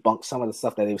they debunked some of the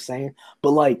stuff that they were saying,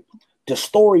 but like the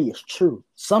story is true.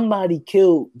 Somebody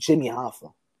killed Jimmy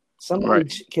Hoffa. Somebody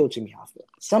killed Jimmy Hoffa.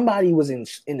 Somebody was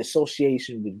in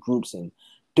association with groups and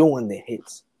doing the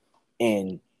hits,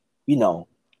 and you know,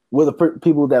 were the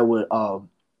people that were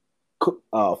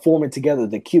forming together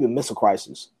the Cuban Missile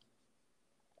Crisis.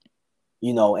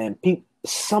 You know, and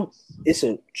it's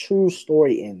a true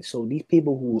story, and so these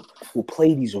people who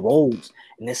play these roles,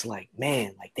 and it's like,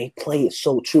 man, like they play it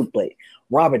so true. But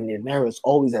Robert De Niro is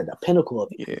always at the pinnacle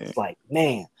of it. Yeah. It's like,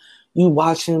 man, you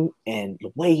watch him and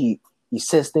the way he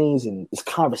says things and his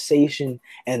conversation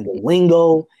and the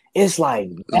lingo, it's like,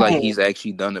 man, like he's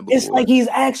actually done it before. It's like he's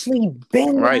actually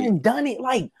been there and done it.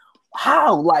 Like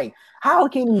how? Like how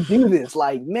can you do this?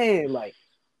 Like, man, like,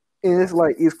 and it's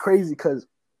like it's crazy because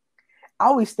I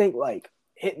always think like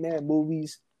Hitman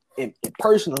movies, and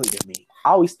personally to me, I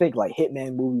always think like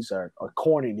Hitman movies are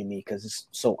corny to me because it's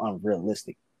so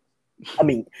unrealistic. I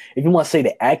mean, if you want to say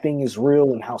the acting is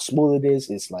real and how smooth it is,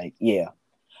 it's like, yeah.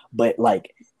 But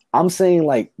like, I'm saying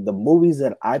like the movies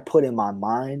that I put in my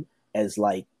mind as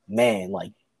like, man,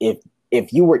 like if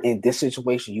you were in this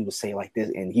situation, you would say like this,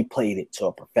 and he played it to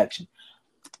a perfection.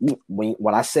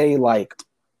 When I say like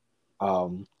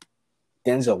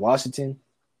Denzel Washington,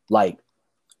 like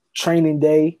Training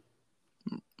Day,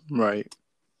 right?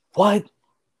 What?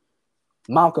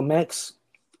 Malcolm X,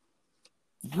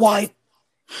 what?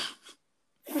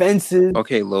 Fences.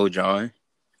 Okay, Lil Jon.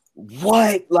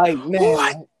 What? Like, man,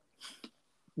 what?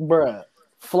 Bruh.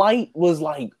 Flight was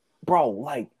like, bro,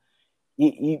 like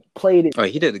he played it. Oh,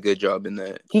 he did a good job in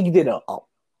that. He did a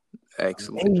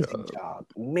excellent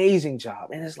amazing job.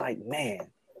 And it's like, man,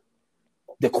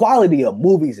 the quality of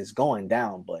movies is going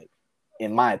down, but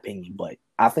in my opinion, but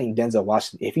I think Denzel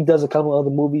Washington, if he does a couple other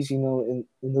movies, you know,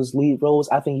 in those lead roles,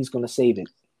 I think he's going to save it.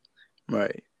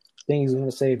 Right. I think he's going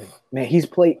to save it. Man, he's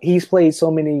played so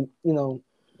many, you know,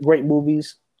 great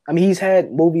movies. I mean, he's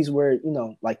had movies where, you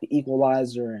know, like The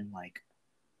Equalizer and like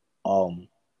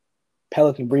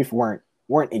Pelican Brief weren't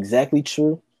exactly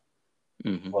true.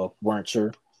 Mm-hmm. Well, weren't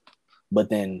true. But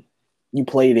then you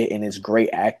played it and it's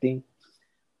great acting.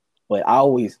 But I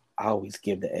always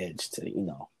give the edge to, you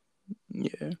know.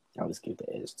 Yeah. I always give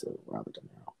the edge to Robert De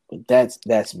Niro. But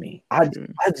that's me. I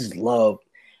just love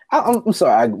I'm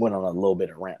sorry I went on a little bit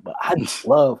of rant, but I just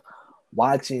love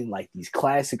watching like these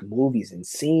classic movies and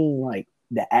seeing like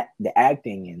the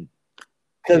acting, and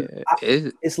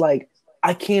because it's like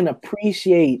I can't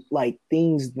appreciate like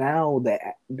things now that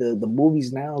the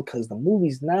movies now, because the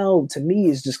movies now to me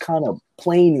is just kind of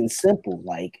plain and simple.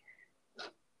 Like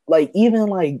even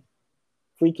like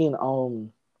freaking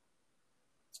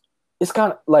it's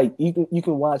kind of like you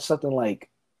can watch something like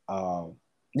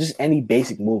just any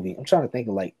basic movie. I'm trying to think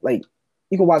of like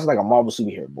you can watch like a Marvel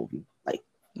superhero movie. Like,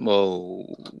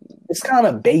 whoa, it's kind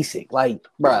of basic. Like,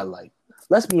 bro, like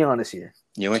let's be honest here.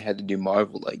 You ain't had to do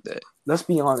Marvel like that. Let's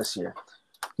be honest here.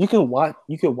 You can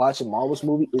watch a Marvel's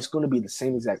movie. It's going to be the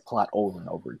same exact plot over and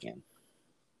over again.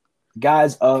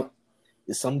 Guy's up.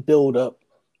 There's some build it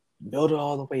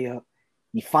all the way up.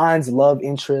 He finds love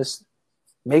interest,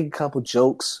 make a couple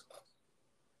jokes.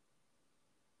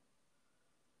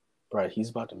 Bro, he's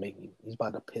about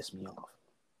to piss me off.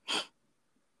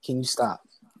 Can you stop?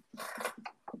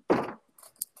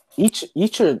 Eat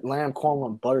your lamb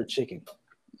corn with butter chicken.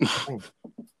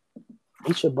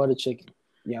 Eat your butter chicken.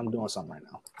 Yeah, I'm doing something right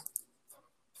now.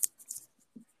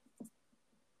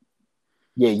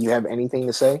 Yeah, you have anything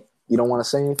to say? You don't want to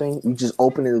say anything? You just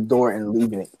opening the door and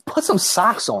leaving it. Put some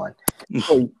socks on.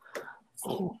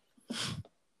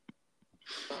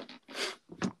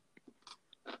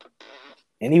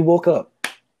 And he woke up.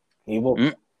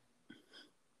 What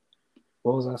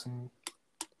was I saying?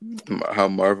 How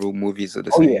Marvel movies are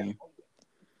the same. Yeah.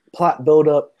 Plot build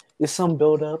up. There's some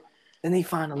build up. Then they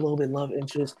find a little bit of love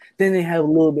interest. Then they have a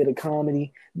little bit of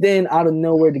comedy. Then out of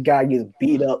nowhere, the guy gets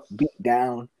beat up, beat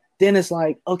down. Then it's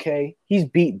like, okay, he's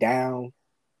beat down.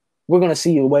 We're going to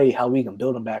see a way how we can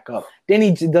build him back up. Then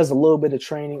he does a little bit of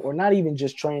training, or not even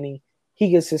just training. He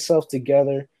gets himself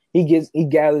together. He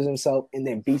gathers himself and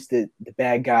then beats the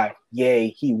bad guy. Yay,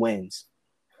 he wins.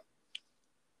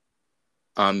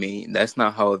 I mean, that's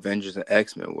not how Avengers and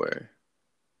X-Men were.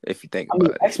 If you think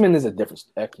about it, X-Men is a different.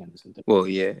 Well,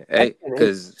 yeah,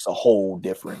 because it's a whole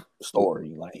different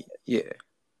story. Like, yeah,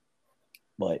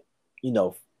 but you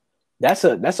know, that's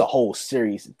a whole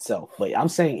series itself. But I'm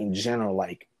saying in general,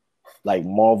 like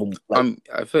Marvel. Like,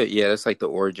 I feel that's like the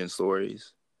origin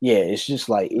stories. Yeah, it's just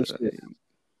like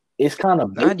it's kind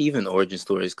of not even origin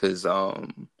stories because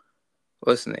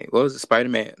what's the name? What was it?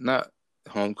 Spider-Man? Not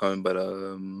Homecoming, but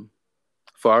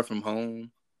Far From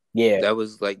Home. Yeah, that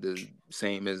was like the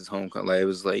same as Homecoming. Like it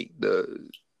was like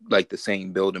the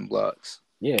same building blocks.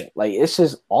 Yeah, like it's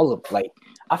just all of like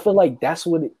I feel like that's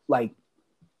what it like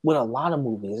with a lot of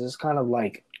movies. It's kind of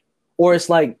like, or it's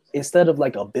like instead of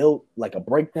like a build, like a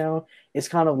breakdown, it's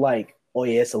kind of like, oh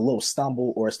yeah, it's a little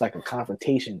stumble, or it's like a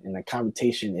confrontation, and the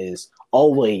confrontation is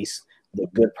always the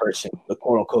good person, the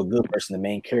quote unquote good person, the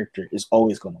main character is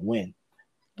always going to win.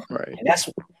 Right.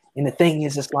 And the thing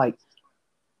is, it's like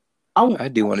I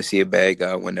do want to see a bad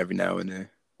guy win every now and then.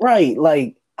 Right,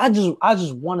 like I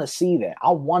just want to see that.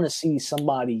 I want to see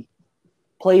somebody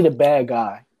play the bad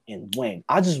guy and win.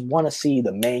 I just want to see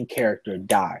the main character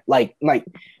die. Like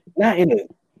not in a.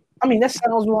 I mean, that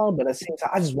sounds wrong, but at the same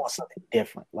time, I just want something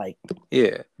different. Like,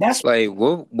 yeah, that's like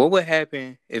what would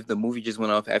happen if the movie just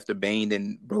went off after Bane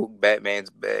and broke Batman's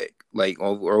back, like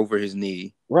over his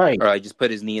knee, right, or like just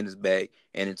put his knee in his back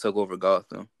and it took over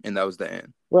Gotham, and that was the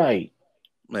end. Right.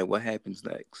 Like, what happens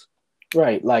next?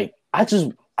 Right. Like, I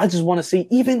just want to see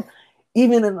even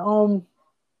in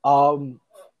what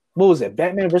was it,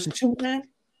 Batman versus Superman?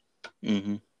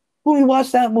 Mm-hmm. When we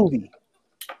watched that movie,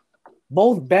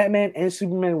 both Batman and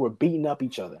Superman were beating up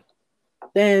each other.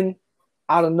 Then,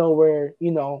 out of nowhere,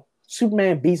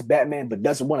 Superman beats Batman but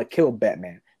doesn't want to kill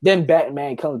Batman. Then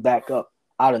Batman comes back up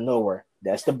out of nowhere.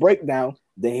 That's the breakdown.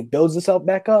 Then he builds himself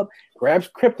back up, grabs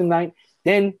kryptonite,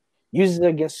 then uses it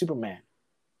against Superman.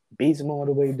 Beats him all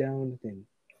the way down, then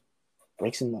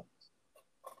breaks him up.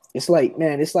 It's like,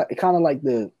 man, it's kind of like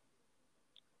the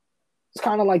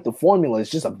formula. It's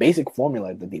just a basic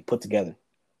formula that they put together.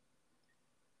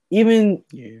 Even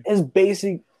as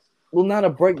basic, well, not a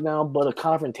breakdown, but a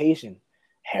confrontation.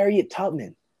 Harriet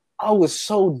Tubman. I was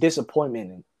so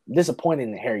disappointed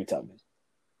in Harriet Tubman.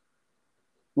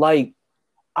 Like,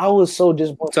 I was so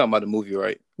disappointed. You're talking about the movie,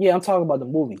 right? Yeah, I'm talking about the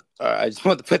movie. All right, I just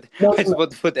want to put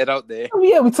that out there.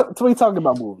 Yeah, we talking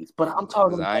about movies, but I'm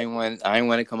talking about. I ain't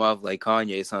want to come off like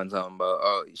Kanye son talking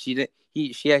about. She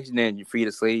actually didn't free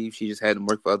the slaves. She just had them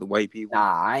work for other white people.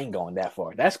 Nah, I ain't going that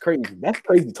far. That's crazy. That's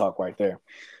crazy talk right there.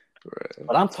 Right.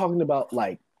 But I'm talking about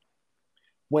like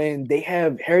when they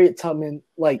have Harriet Tubman,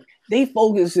 like they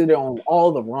focus it on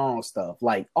all the wrong stuff,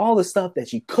 like all the stuff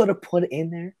that you could have put in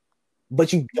there,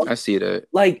 but you don't. I see that.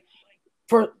 Like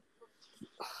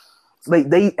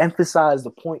they emphasize the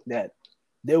point that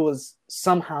there was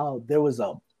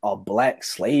a black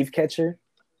slave catcher.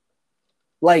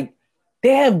 Like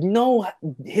they have no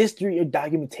history or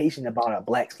documentation about a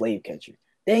black slave catcher.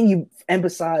 Then you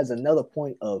emphasize another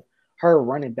point of her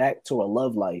running back to her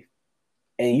love life,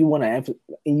 and you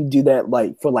do that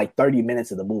like for like 30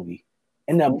 minutes of the movie,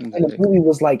 and the movie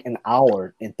was like an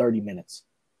hour and 30 minutes.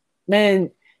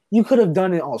 Man, you could have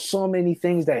done it on so many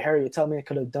things that Harriet Tubman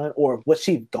could have done, or what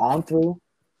she's gone through,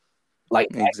 like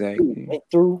exactly went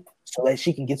through, so that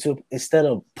she can get to, instead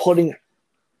of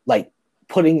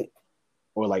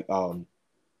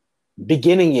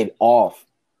beginning it off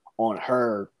on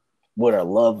her with her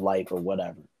love life or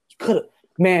whatever. Could have,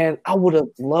 man, I would have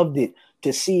loved it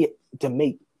to see it, to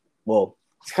make, well,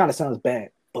 it kind of sounds bad,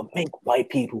 but make white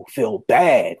people feel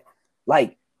bad,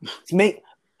 like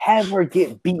have her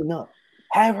get beaten up.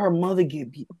 Have her mother get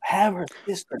beat. Have her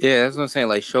sister. Yeah, that's what I'm saying.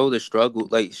 Like, show the struggle.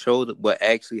 Like, show what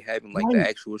actually happened. Like, the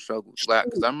actual struggle. Like,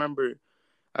 because I remember,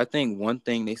 I think one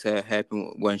thing they said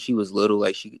happened when she was little.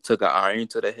 Like, she took an iron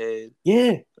to the head.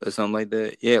 Yeah. Or something like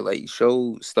that. Yeah, like,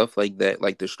 show stuff like that.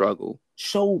 Like, the struggle.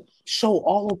 Show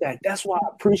all of that. That's why I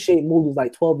appreciate movies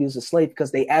like 12 Years a Slave,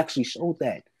 because they actually showed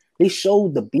that. They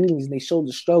showed the beatings. They showed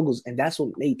the struggles. And that's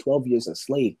what made 12 Years a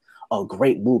Slave a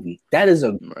great movie. That is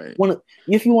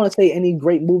if you want to say any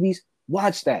great movies,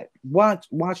 watch that. Watch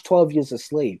 12 Years a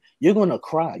Slave. You're gonna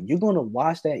cry. You're gonna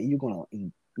watch that. And you're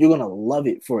gonna love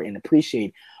it and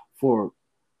appreciate for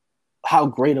how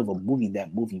great of a movie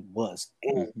that movie was.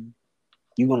 And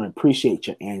you're gonna appreciate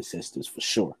your ancestors for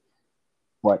sure.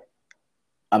 But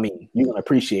I mean, you're gonna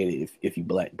appreciate it if you're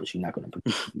black, but you're not gonna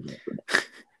appreciate it.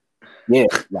 Yeah,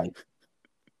 like,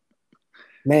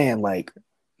 man, like.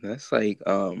 That's like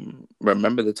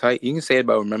Remember the Titans. You can say it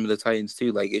about Remember the Titans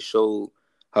too. Like, it showed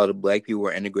how the black people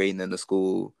were integrating in the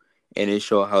school, and it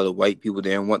showed how the white people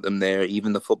didn't want them there,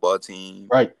 even the football team.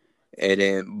 Right.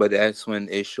 But that's when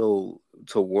it showed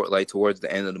towards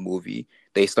the end of the movie,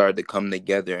 they started to come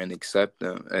together and accept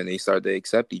them, and they started to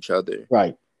accept each other.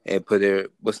 Right. And put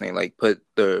the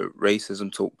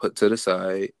racism to the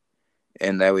side,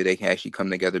 and that way they can actually come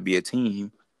together, be a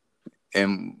team,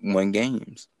 and win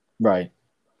games. Right.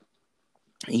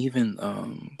 Even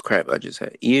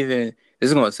this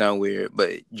is gonna sound weird,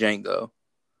 but Django.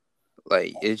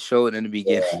 Like it showed in the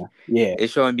beginning. Yeah. It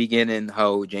showed in the beginning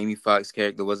how Jamie Foxx's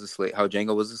character was a slave, how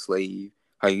Django was a slave,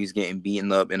 how he was getting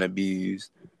beaten up and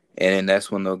abused, and then that's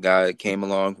when the guy came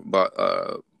along. But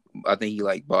I think he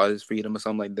like bought his freedom or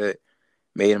something like that,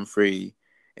 made him free.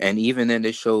 And even in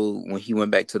this show, when he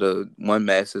went back to the one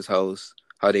master's house,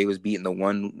 how they was beating the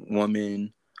one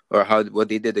woman, or how what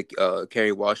they did to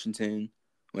Kerry Washington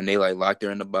when they like locked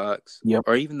her in the box, Yep.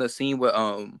 or even the scene with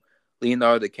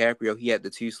Leonardo DiCaprio, he had the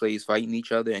two slaves fighting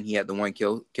each other, and he had the one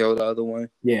kill the other one.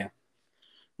 Yeah,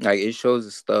 like it shows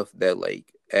the stuff that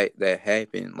like that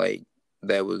happened, like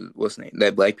that was what's the name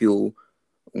that black people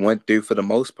went through for the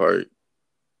most part,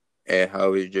 and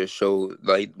how it just showed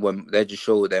like when that just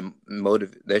showed that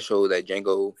that showed that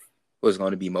Django was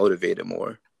going to be motivated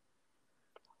more.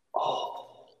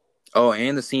 Oh,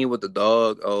 and the scene with the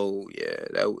dog. Oh yeah,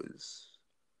 that was.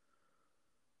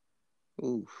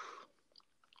 Oof.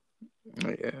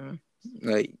 Yeah,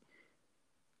 like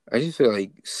I just feel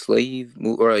like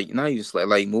or like not even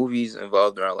like movies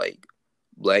involved around like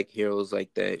black heroes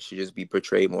like that should just be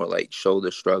portrayed more, like show the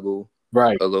struggle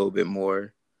right. a little bit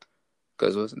more.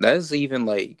 Because that's even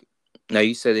like now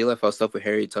you said they left out stuff with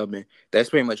Harriet Tubman. That's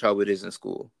pretty much how it is in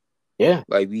school. Yeah,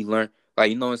 like we learn,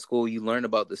 like in school you learn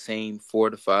about the same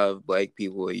 4 to 5 black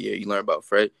people a year. You learn about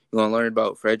you're gonna learn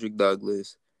about Frederick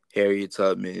Douglass, Harriet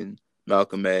Tubman,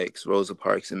 Malcolm X, Rosa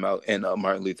Parks, and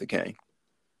Martin Luther King.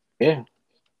 Yeah.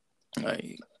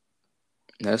 Like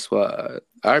that's why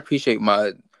I appreciate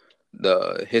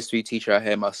the history teacher I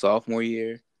had my sophomore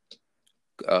year,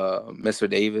 Mr.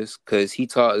 Davis, because he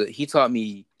taught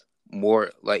me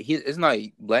more. Like it's not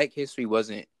Black history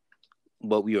wasn't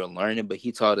what we were learning, but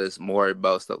he taught us more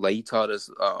about stuff. Like he taught us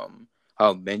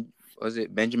how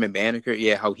Benjamin Banneker,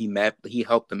 yeah, how he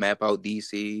helped to map out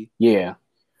DC. Yeah.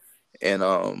 And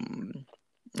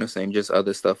the same just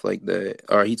other stuff like that.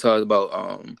 Or he talked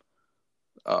about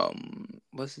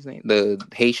what's his name? The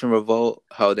Haitian Revolt,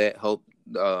 how that helped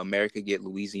America get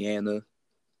Louisiana.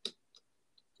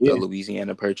 Yeah. The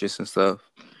Louisiana Purchase and stuff.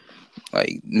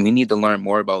 Like we need to learn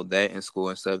more about that in school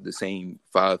instead of the same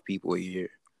 5 people a year.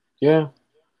 Yeah.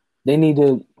 We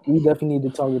definitely need to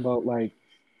talk about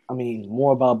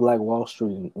more about Black Wall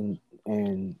Street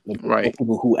and the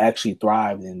people who actually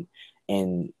thrived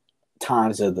in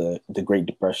times of the Great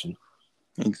Depression.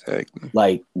 Exactly.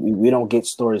 Like we don't get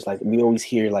stories like we always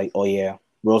hear like, oh yeah,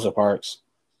 Rosa Parks,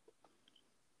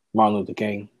 Martin Luther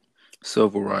King,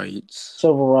 civil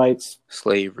rights,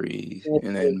 slavery,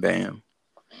 and then bam,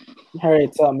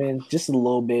 Harriet Tubman, just a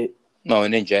little bit. No,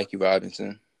 and then Jackie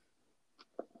Robinson.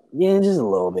 Yeah, just a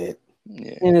little bit.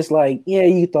 Yeah. And it's like, yeah,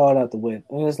 you throw it out the window.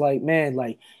 And it's like, man,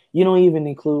 like you don't even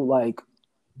include like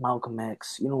Malcolm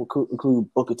X. You don't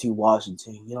include Booker T.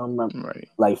 Washington. You don't remember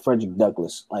like Frederick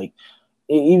Douglass. Like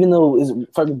even though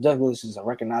Frederick Douglass is a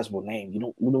recognizable name, we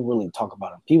don't really talk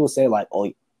about him. People say like,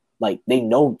 oh, like they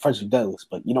know Frederick Douglass,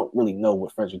 but you don't really know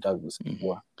what Frederick Douglass is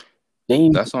for.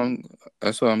 That's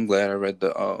why I'm glad I read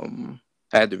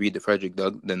I had to read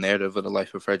the narrative of the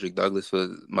life of Frederick Douglass for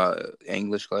my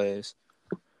English class.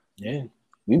 Yeah,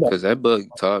 because that book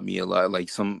taught me a lot. Like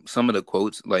some of the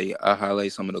quotes, like I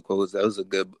highlight some of the quotes. That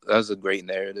was a great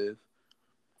narrative.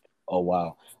 Oh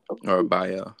wow! Or a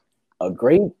bio. A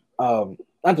great not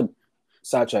to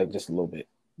sidetrack just a little bit,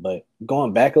 but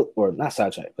going back or not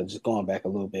sidetrack, but just going back a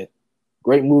little bit.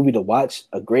 Great movie to watch.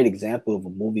 A great example of a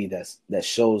movie that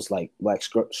shows like Black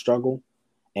struggle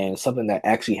and something that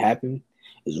actually happened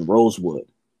is Rosewood.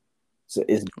 So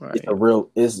it's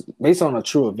based on a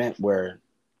true event where,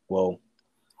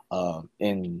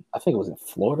 in I think it was in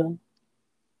Florida,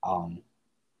 and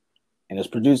it's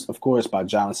produced, of course, by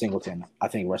John Singleton. I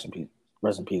think rest in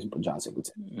peace, John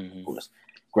Singleton. Mm-hmm. Of course,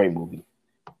 great movie,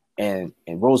 and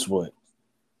Rosewood,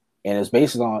 and it's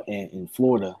based on in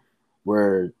Florida,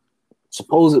 where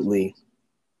supposedly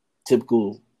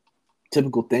typical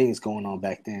things going on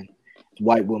back then.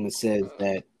 White woman says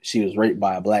that she was raped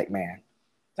by a black man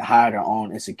to hide her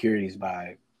own insecurities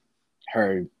by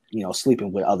her,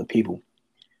 sleeping with other people.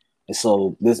 And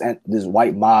so this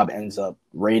white mob ends up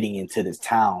raiding into this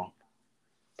town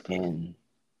and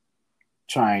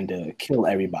trying to kill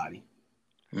everybody,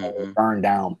 burn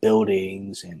down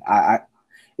buildings, and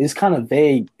it's kind of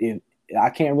vague. I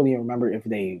can't really remember if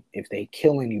they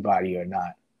kill anybody or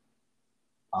not.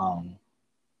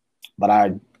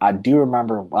 But I do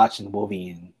remember watching the movie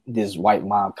and this white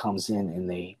mob comes in and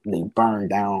they burn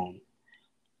down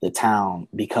the town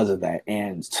because of that.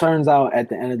 And it turns out at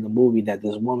the end of the movie that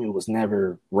this woman was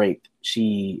never raped.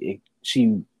 She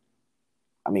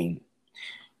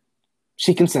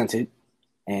consented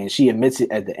and she admits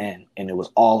it at the end, and it was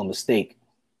all a mistake.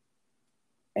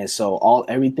 and so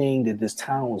everything that this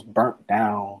town was burnt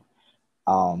down.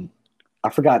 I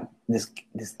forgot this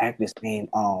actor's name.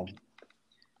 I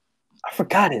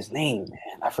forgot his name,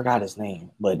 man. I forgot his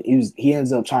name, but he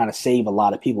ends up trying to save a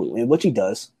lot of people, and which he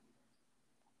does.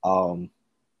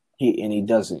 He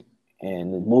doesn't,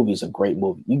 and the movie's a great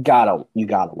movie. You gotta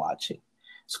watch it.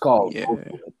 It's called. Yeah.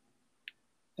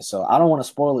 So I don't want to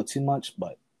spoil it too much,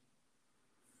 but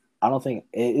I don't think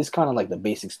it's kind of like the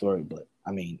basic story. But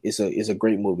I mean, it's a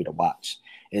great movie to watch.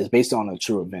 It's based on a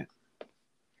true event.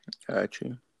 Got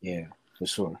you. Yeah, for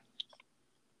sure.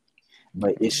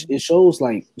 But it shows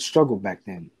like struggle back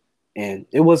then, and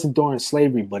it wasn't during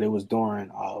slavery, but it was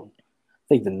during I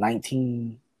think the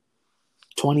 1920s,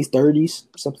 30s,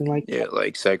 something like that. Yeah,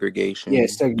 like segregation. Yeah,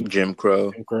 Jim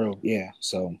Crow. Jim Crow. Yeah.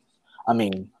 So, I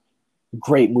mean,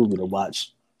 great movie to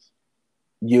watch.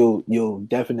 You'll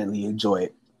definitely enjoy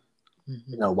it.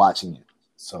 You know, watching it.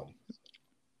 So,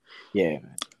 yeah,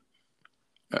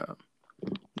 man.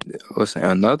 Listen,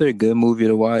 another good movie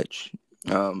to watch.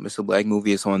 It's a black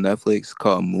movie. It's on Netflix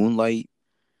called Moonlight.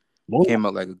 Came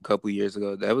out like a couple years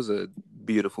ago. That was a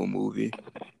beautiful movie.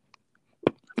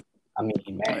 I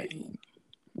mean, man.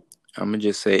 I'm gonna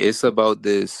just say it's about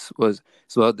this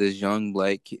young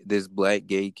black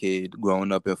gay kid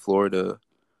growing up in Florida,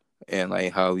 and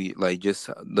like how he like just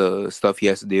the stuff he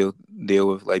has to deal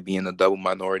with, like being a double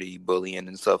minority, bullying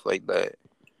and stuff like that.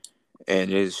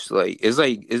 And it's like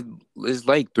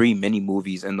 3 mini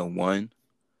movies in the one.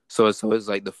 So it's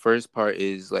like the first part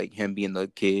is like him being a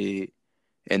kid,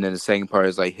 and then the second part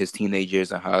is like his teenage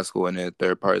years in high school, and then the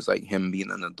third part is like him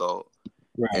being an adult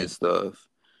and stuff.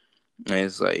 And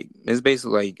it's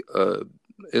basically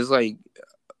it's like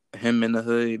him in the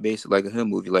hood, basically like a hood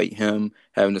movie, like him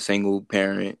having a single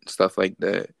parent, stuff like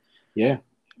that. Yeah.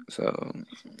 So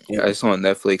it's on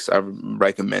Netflix. I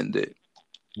recommend it.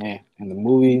 Yeah, and the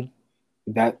movie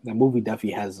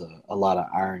definitely has a lot of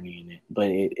irony in it, but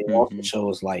it also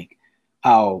shows like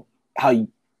how you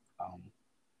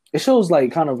it shows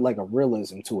like kind of like a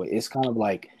realism to it. It's kind of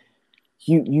like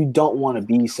you don't want to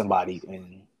be somebody,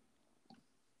 and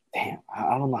damn,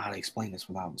 I don't know how to explain this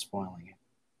without spoiling it.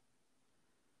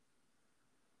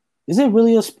 Is it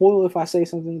really a spoil if I say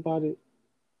something about it?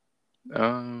 I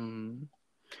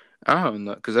don't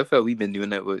know, because I felt we've been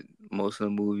doing that with most of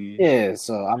the movies. Yeah,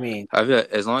 so I mean, I feel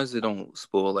as long as it don't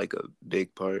spoil like a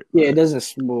big part. Yeah, it doesn't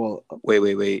spoil.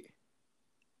 Wait.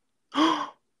 All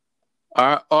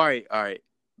right.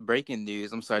 Breaking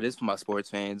news. I'm sorry, this is for my sports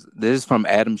fans. This is from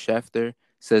Adam Schefter.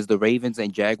 Says the Ravens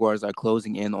and Jaguars are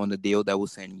closing in on the deal that will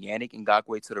send Yannick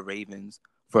Ngakoue to the Ravens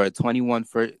for a 21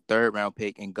 third round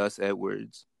pick and Gus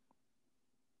Edwards.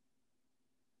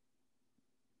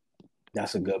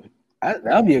 That's a good.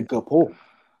 That'll be a good pull.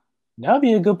 That'll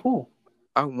be a good pull.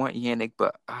 I want Yannick,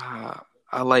 but I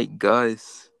like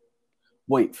Gus.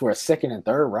 Wait, for a second and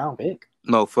third round pick?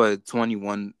 No, for a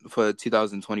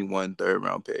 2021 third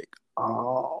round pick.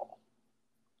 Oh.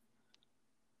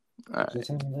 All right.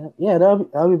 Yeah,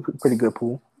 that'll be pretty good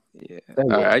pool. Yeah. All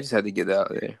right, I just had to get that out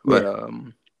there. But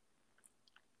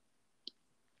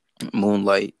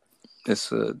Moonlight,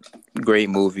 it's a great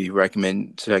movie.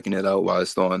 Recommend checking it out while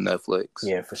it's still on Netflix.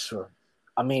 Yeah, for sure.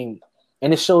 I mean,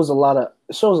 and it shows a lot of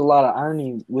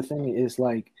irony within it. It's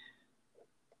like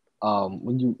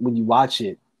when you watch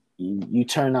it, you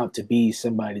turn out to be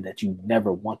somebody that you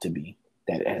never want to be.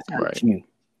 That has hurt you.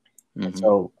 Mm-hmm.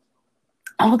 So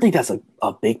I don't think that's a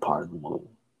big part of the movie.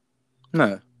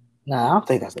 No, I don't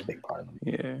think that's a big part of the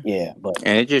movie. Yeah, but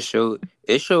and it just shows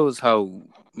how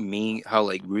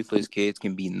like ruthless kids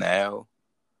can be now.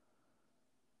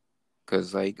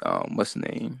 Cause like what's the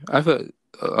name? I feel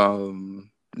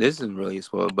this isn't really a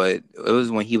spoiler, but it was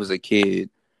when he was a kid.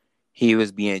 He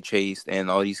was being chased,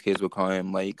 and all these kids would call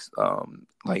him like a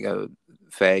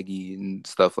faggy and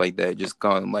stuff like that. Just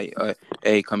calling him like,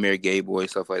 "Hey, come here, gay boy,"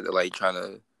 stuff like that. Like trying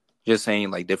to just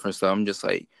saying like different stuff. I'm just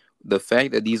like the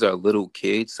fact that these are little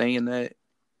kids saying that,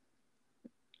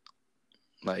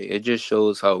 like it just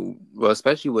shows how well,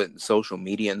 especially with social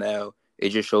media now, it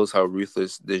just shows how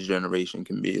ruthless this generation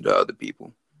can be to other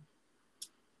people.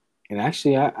 And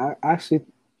actually, I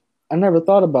never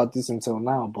thought about this until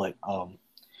now, but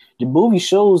the movie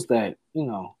shows that,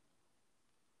 damn,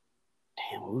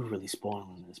 we're really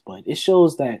spoiling this, but it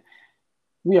shows that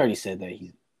we already said that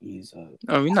he's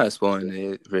we're not spoiling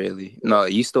it really. No,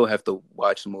 you still have to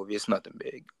watch the movie. It's nothing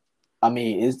big. I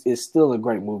mean, it's still a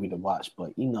great movie to watch,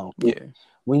 but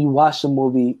when you watch the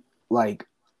movie, like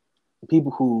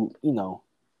people who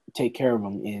take care of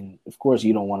them, and of course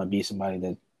you don't want to be somebody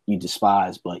that you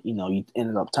despise, but you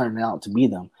ended up turning out to be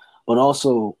them. But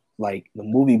also, like the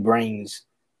movie brings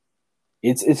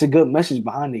it's a good message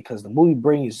behind it because the movie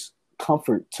brings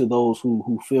comfort to those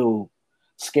who feel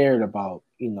scared about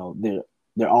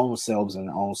their own selves and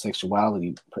their own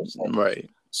sexuality per se. Right.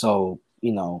 So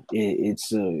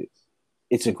it's a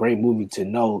great movie to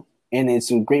know, and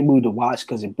it's a great movie to watch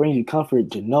because it brings you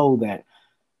comfort to know that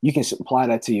you can apply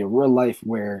that to your real life,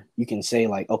 where you can say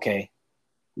like, okay,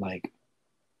 like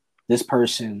this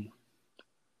person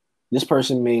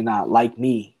may not like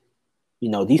me.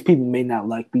 These people may not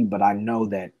like me, but I know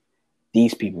that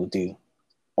these people do,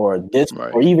 or this,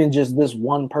 Right. or even just this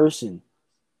one person.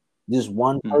 This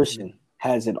one person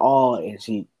has it all,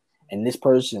 and this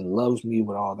person loves me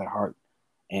with all their heart,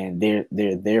 and they're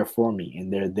there for me,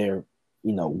 and they're there,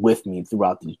 with me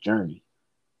throughout this journey.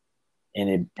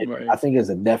 And I think it's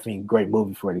a definitely great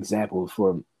movie for an example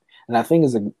and I think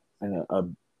it's a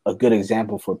good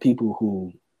example for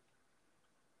people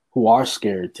who are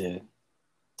scared to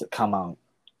come out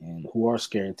and who are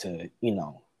scared to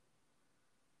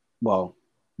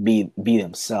be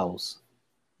themselves.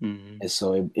 And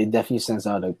so it definitely sends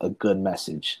out a good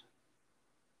message.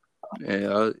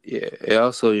 Yeah, it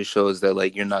also just shows that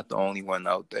like you're not the only one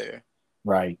out there.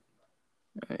 Right.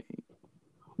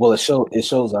 Well, it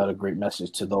shows out a great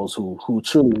message to those who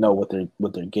truly know what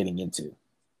they're getting into.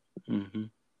 I'm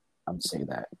saying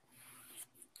that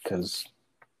because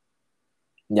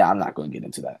I'm not going to get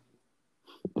into that.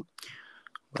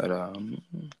 But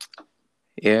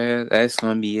yeah, that's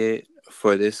gonna be it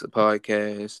for this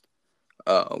podcast.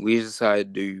 We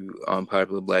decided to do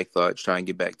Unpopular Black Thoughts, try and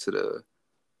get back to the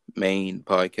main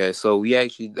podcast. So we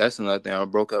actually, that's another thing, I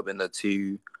broke up into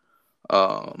two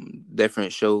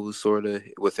different shows sort of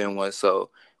within one. So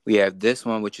we have this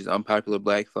one, which is Unpopular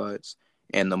Black Thoughts,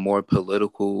 and the more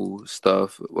political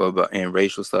stuff and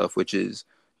racial stuff, which is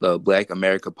the Black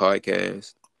America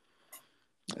podcast.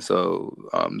 So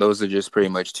those are just pretty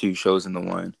much two shows in the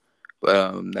one.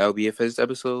 But that'll be it for this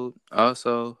episode.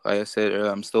 Also, like I said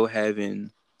earlier, I'm still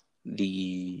having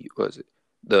the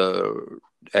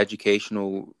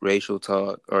educational racial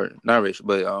talk, or not racial,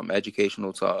 but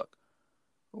educational talk,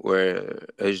 where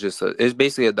it's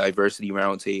basically a diversity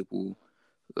roundtable,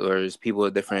 where there's people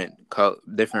of different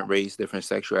race, different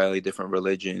sexuality, different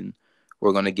religion.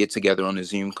 We're gonna get together on a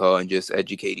Zoom call and just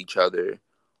educate each other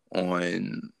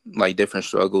on like different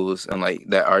struggles and like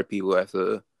that our people have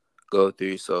to go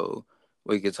through. So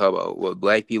we could talk about what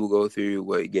Black people go through,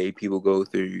 what gay people go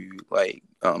through, like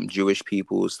Jewish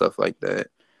people, stuff like that.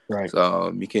 Right.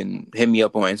 So you can hit me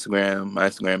up on Instagram. My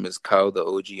Instagram is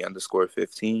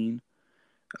KyleTheOG_15,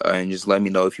 and just let me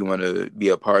know if you want to be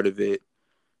a part of it.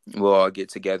 We'll all get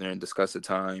together and discuss the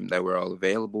time that we're all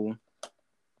available.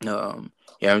 I'm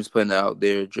just putting it out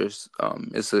there. Just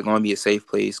it's going to be a safe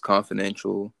place,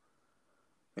 confidential.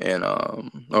 And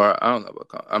or I don't know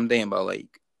about. I'm thinking about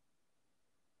like,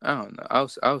 I don't know.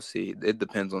 I'll see. It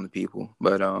depends on the people,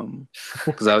 but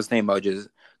because I was thinking about I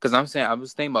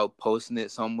was thinking about posting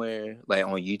it somewhere like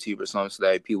on YouTube or something, so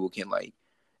that people can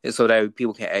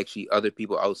actually, other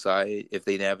people outside, if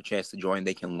they didn't have a chance to join,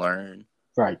 they can learn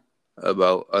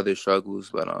about other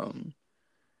struggles. But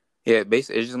yeah,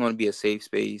 basically it's just going to be a safe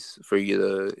space for you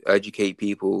to educate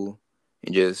people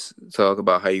and just talk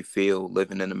about how you feel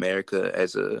living in America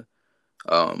as a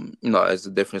as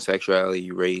a different sexuality,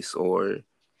 race, or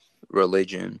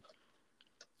religion.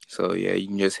 So yeah, you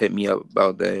can just hit me up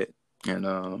about that. And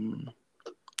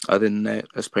other than that,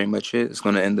 that's pretty much it. It's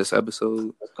gonna end this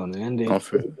episode. It's gonna end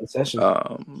the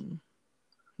session.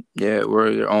 Yeah,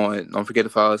 we're on. Don't forget to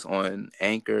follow us on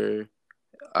Anchor,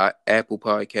 Apple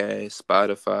Podcasts,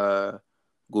 Spotify,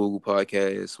 Google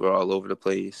Podcasts. We're all over the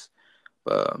place.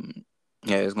 But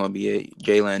yeah, it's gonna be it.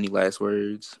 Jalen, any last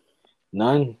words?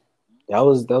 None. That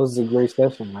was a great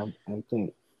session. I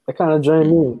think that kind of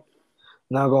drained me.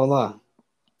 Not gonna lie.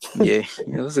 Yeah,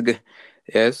 it was a good.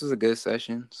 Yeah, this was a good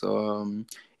session. So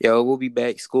we'll be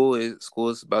back. School is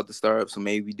about to start up, so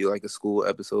maybe we do like a school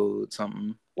episode,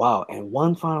 something. Wow! And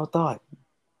one final thought: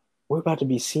 we're about to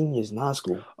be seniors in high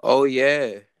school. Oh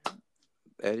yeah,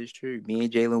 that is true. Me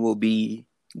and Jalen will be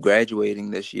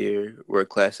graduating this year. We're a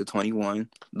class of 21,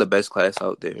 the best class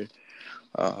out there.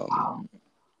 Wow.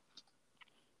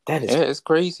 That is it's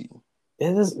crazy.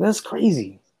 That's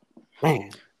crazy,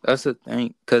 man. That's the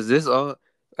thing, because it all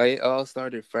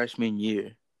started freshman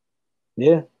year.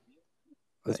 Yeah,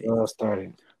 that's where it all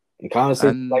started. And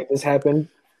conversations like this happened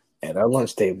at our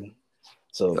lunch table.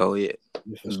 So oh yeah,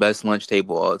 best lunch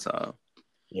table all the time.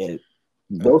 Yeah,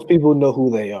 those people know who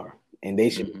they are, and they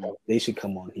should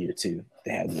come on here too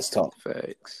to have this talk.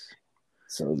 Facts.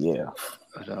 So yeah,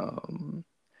 but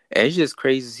it's just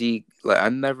crazy to see. Like I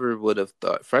never would have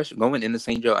thought going into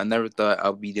St. Joe. I never thought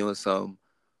I'd be doing some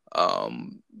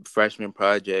freshman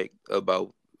project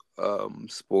about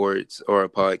sports or a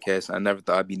podcast. I never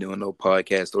thought I'd be doing no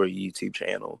podcast or a YouTube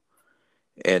channel,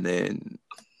 and then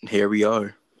here we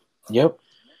are. Yep.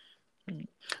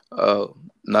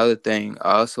 Another thing,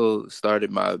 I also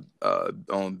started my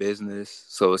own business.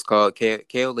 So it's called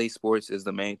KLA Sports is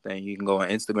the main thing. You can go on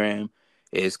Instagram.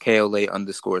 It's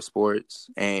KLA_sports.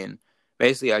 And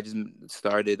basically, I just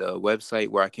started a website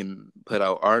where I can put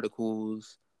out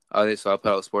articles. So I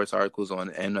put out sports articles on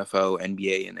NFL,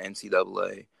 NBA, and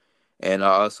NCAA. And I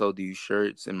also do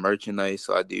shirts and merchandise.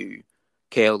 So I do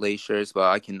KLA shirts, but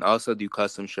I can also do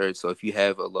custom shirts. So if you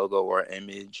have a logo or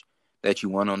image that you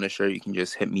want on the shirt, you can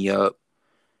just hit me up,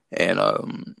 and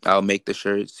I'll make the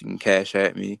shirts. You can cash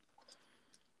at me.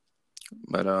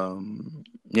 But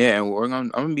yeah, and I'm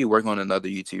gonna be working on another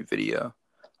YouTube video.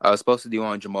 I was supposed to do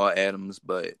on Jamal Adams,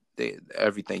 but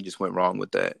everything just went wrong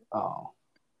with that. Oh,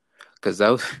 because that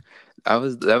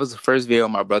was the first video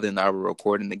my brother and I were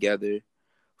recording together.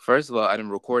 First of all, I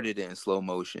didn't record it in slow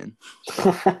motion.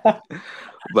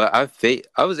 But I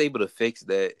was able to fix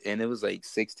that, and it was like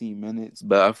 16 minutes,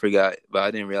 but I forgot. But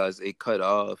I didn't realize it cut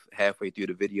off halfway through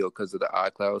the video because of the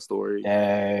iCloud storage.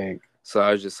 Dang. So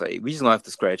I was just like, we just gonna have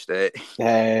to scratch that.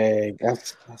 Dang,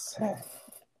 that's sad.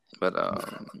 But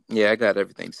yeah, I got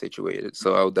everything situated,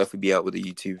 so I'll definitely be out with a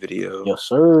YouTube video. Yes,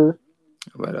 sir.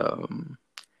 But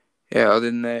yeah, other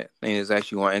than that, I think it's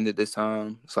actually gonna end it this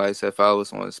time. So like I said, follow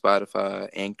us on Spotify,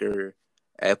 Anchor,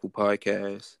 Apple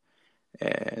Podcasts.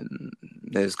 And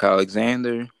there's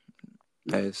Alexander.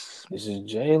 This is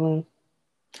Jalen.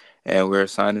 And we're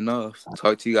signing off.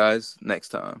 Talk to you guys next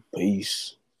time.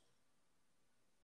 Peace.